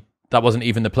realize that wasn't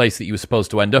even the place that you were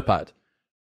supposed to end up at.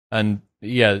 And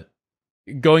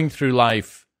going through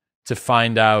life to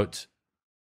find out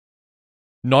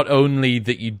not only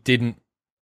that you didn't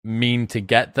mean to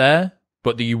get there,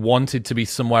 but that you wanted to be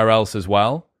somewhere else as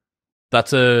well.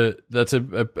 That's a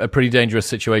pretty dangerous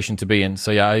situation to be in.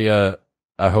 So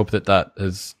I hope that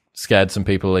has scared some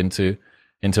people into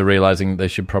realizing they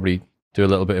should probably do a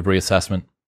little bit of reassessment.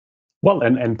 Well,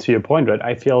 and to your point, right,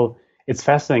 I feel it's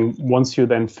fascinating once you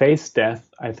then face death.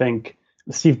 I think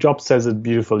Steve Jobs says it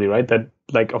beautifully, right? That,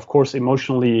 like, of course,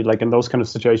 emotionally, like in those kind of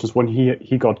situations when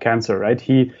he got cancer, right?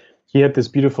 He had this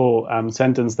beautiful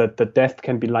sentence that death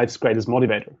can be life's greatest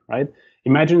motivator, right?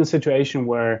 Imagine a situation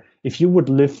where if you would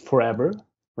live forever,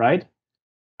 right?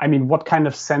 I mean, what kind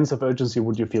of sense of urgency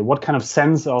would you feel? What kind of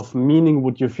sense of meaning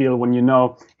would you feel when you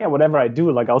know, whatever I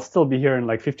do, like I'll still be here in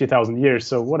like 50,000 years,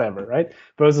 so whatever, right?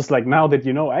 Versus like now that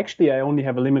actually I only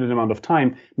have a limited amount of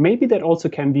time, maybe that also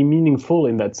can be meaningful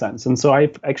in that sense. And so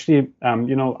I've actually,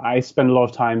 I spend a lot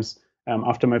of times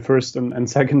after my first and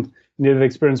second near-death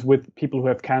experience with people who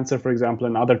have cancer, for example,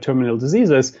 and other terminal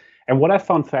diseases. And what I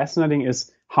found fascinating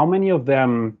is how many of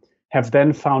them have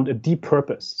then found a deep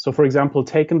purpose. So, for example,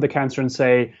 taken the cancer and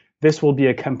say, this will be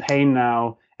a campaign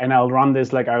now, and I'll run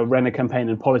this like I ran a campaign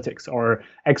in politics, or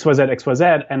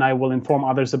XYZ, and I will inform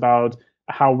others about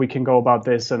how we can go about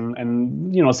this and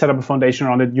set up a foundation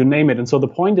around it, you name it. And so the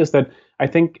point is that I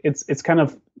think it's kind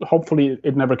of, hopefully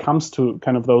it never comes to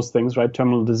kind of those things, right?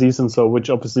 Terminal disease and so, which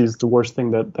obviously is the worst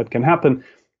thing that can happen.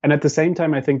 And at the same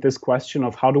time, I think this question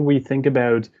of how do we think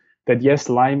about that, yes,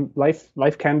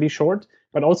 life can be short,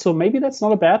 But also maybe that's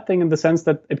not a bad thing in the sense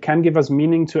that it can give us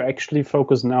meaning to actually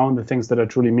focus now on the things that are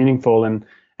truly meaningful. And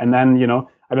then,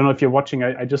 I don't know if you're watching,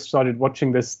 I just started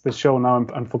watching this show now,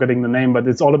 I'm forgetting the name, but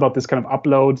it's all about this kind of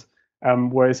upload,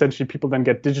 where essentially people then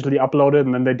get digitally uploaded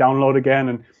and then they download again.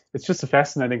 And it's just a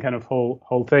fascinating kind of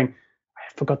whole thing. I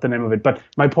forgot the name of it. But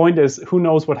my point is, who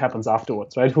knows what happens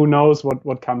afterwards, right? Who knows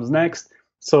what comes next?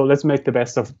 So let's make the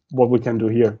best of what we can do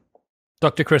here.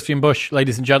 Dr. Christian Busch,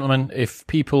 ladies and gentlemen, if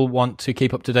people want to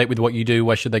keep up to date with what you do,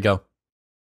 where should they go?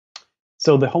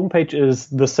 So the homepage is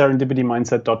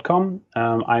theserendipitymindset.com.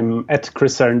 I'm at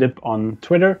Chris Serendip on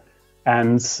Twitter,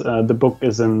 and the book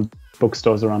is in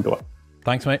bookstores around the world.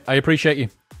 Thanks, mate. I appreciate you.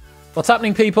 What's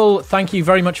happening, people? Thank you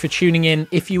very much for tuning in.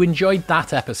 If you enjoyed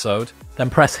that episode,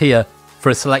 then press here for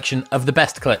a selection of the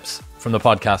best clips from the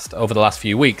podcast over the last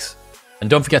few weeks. And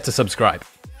don't forget to subscribe.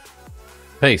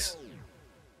 Peace.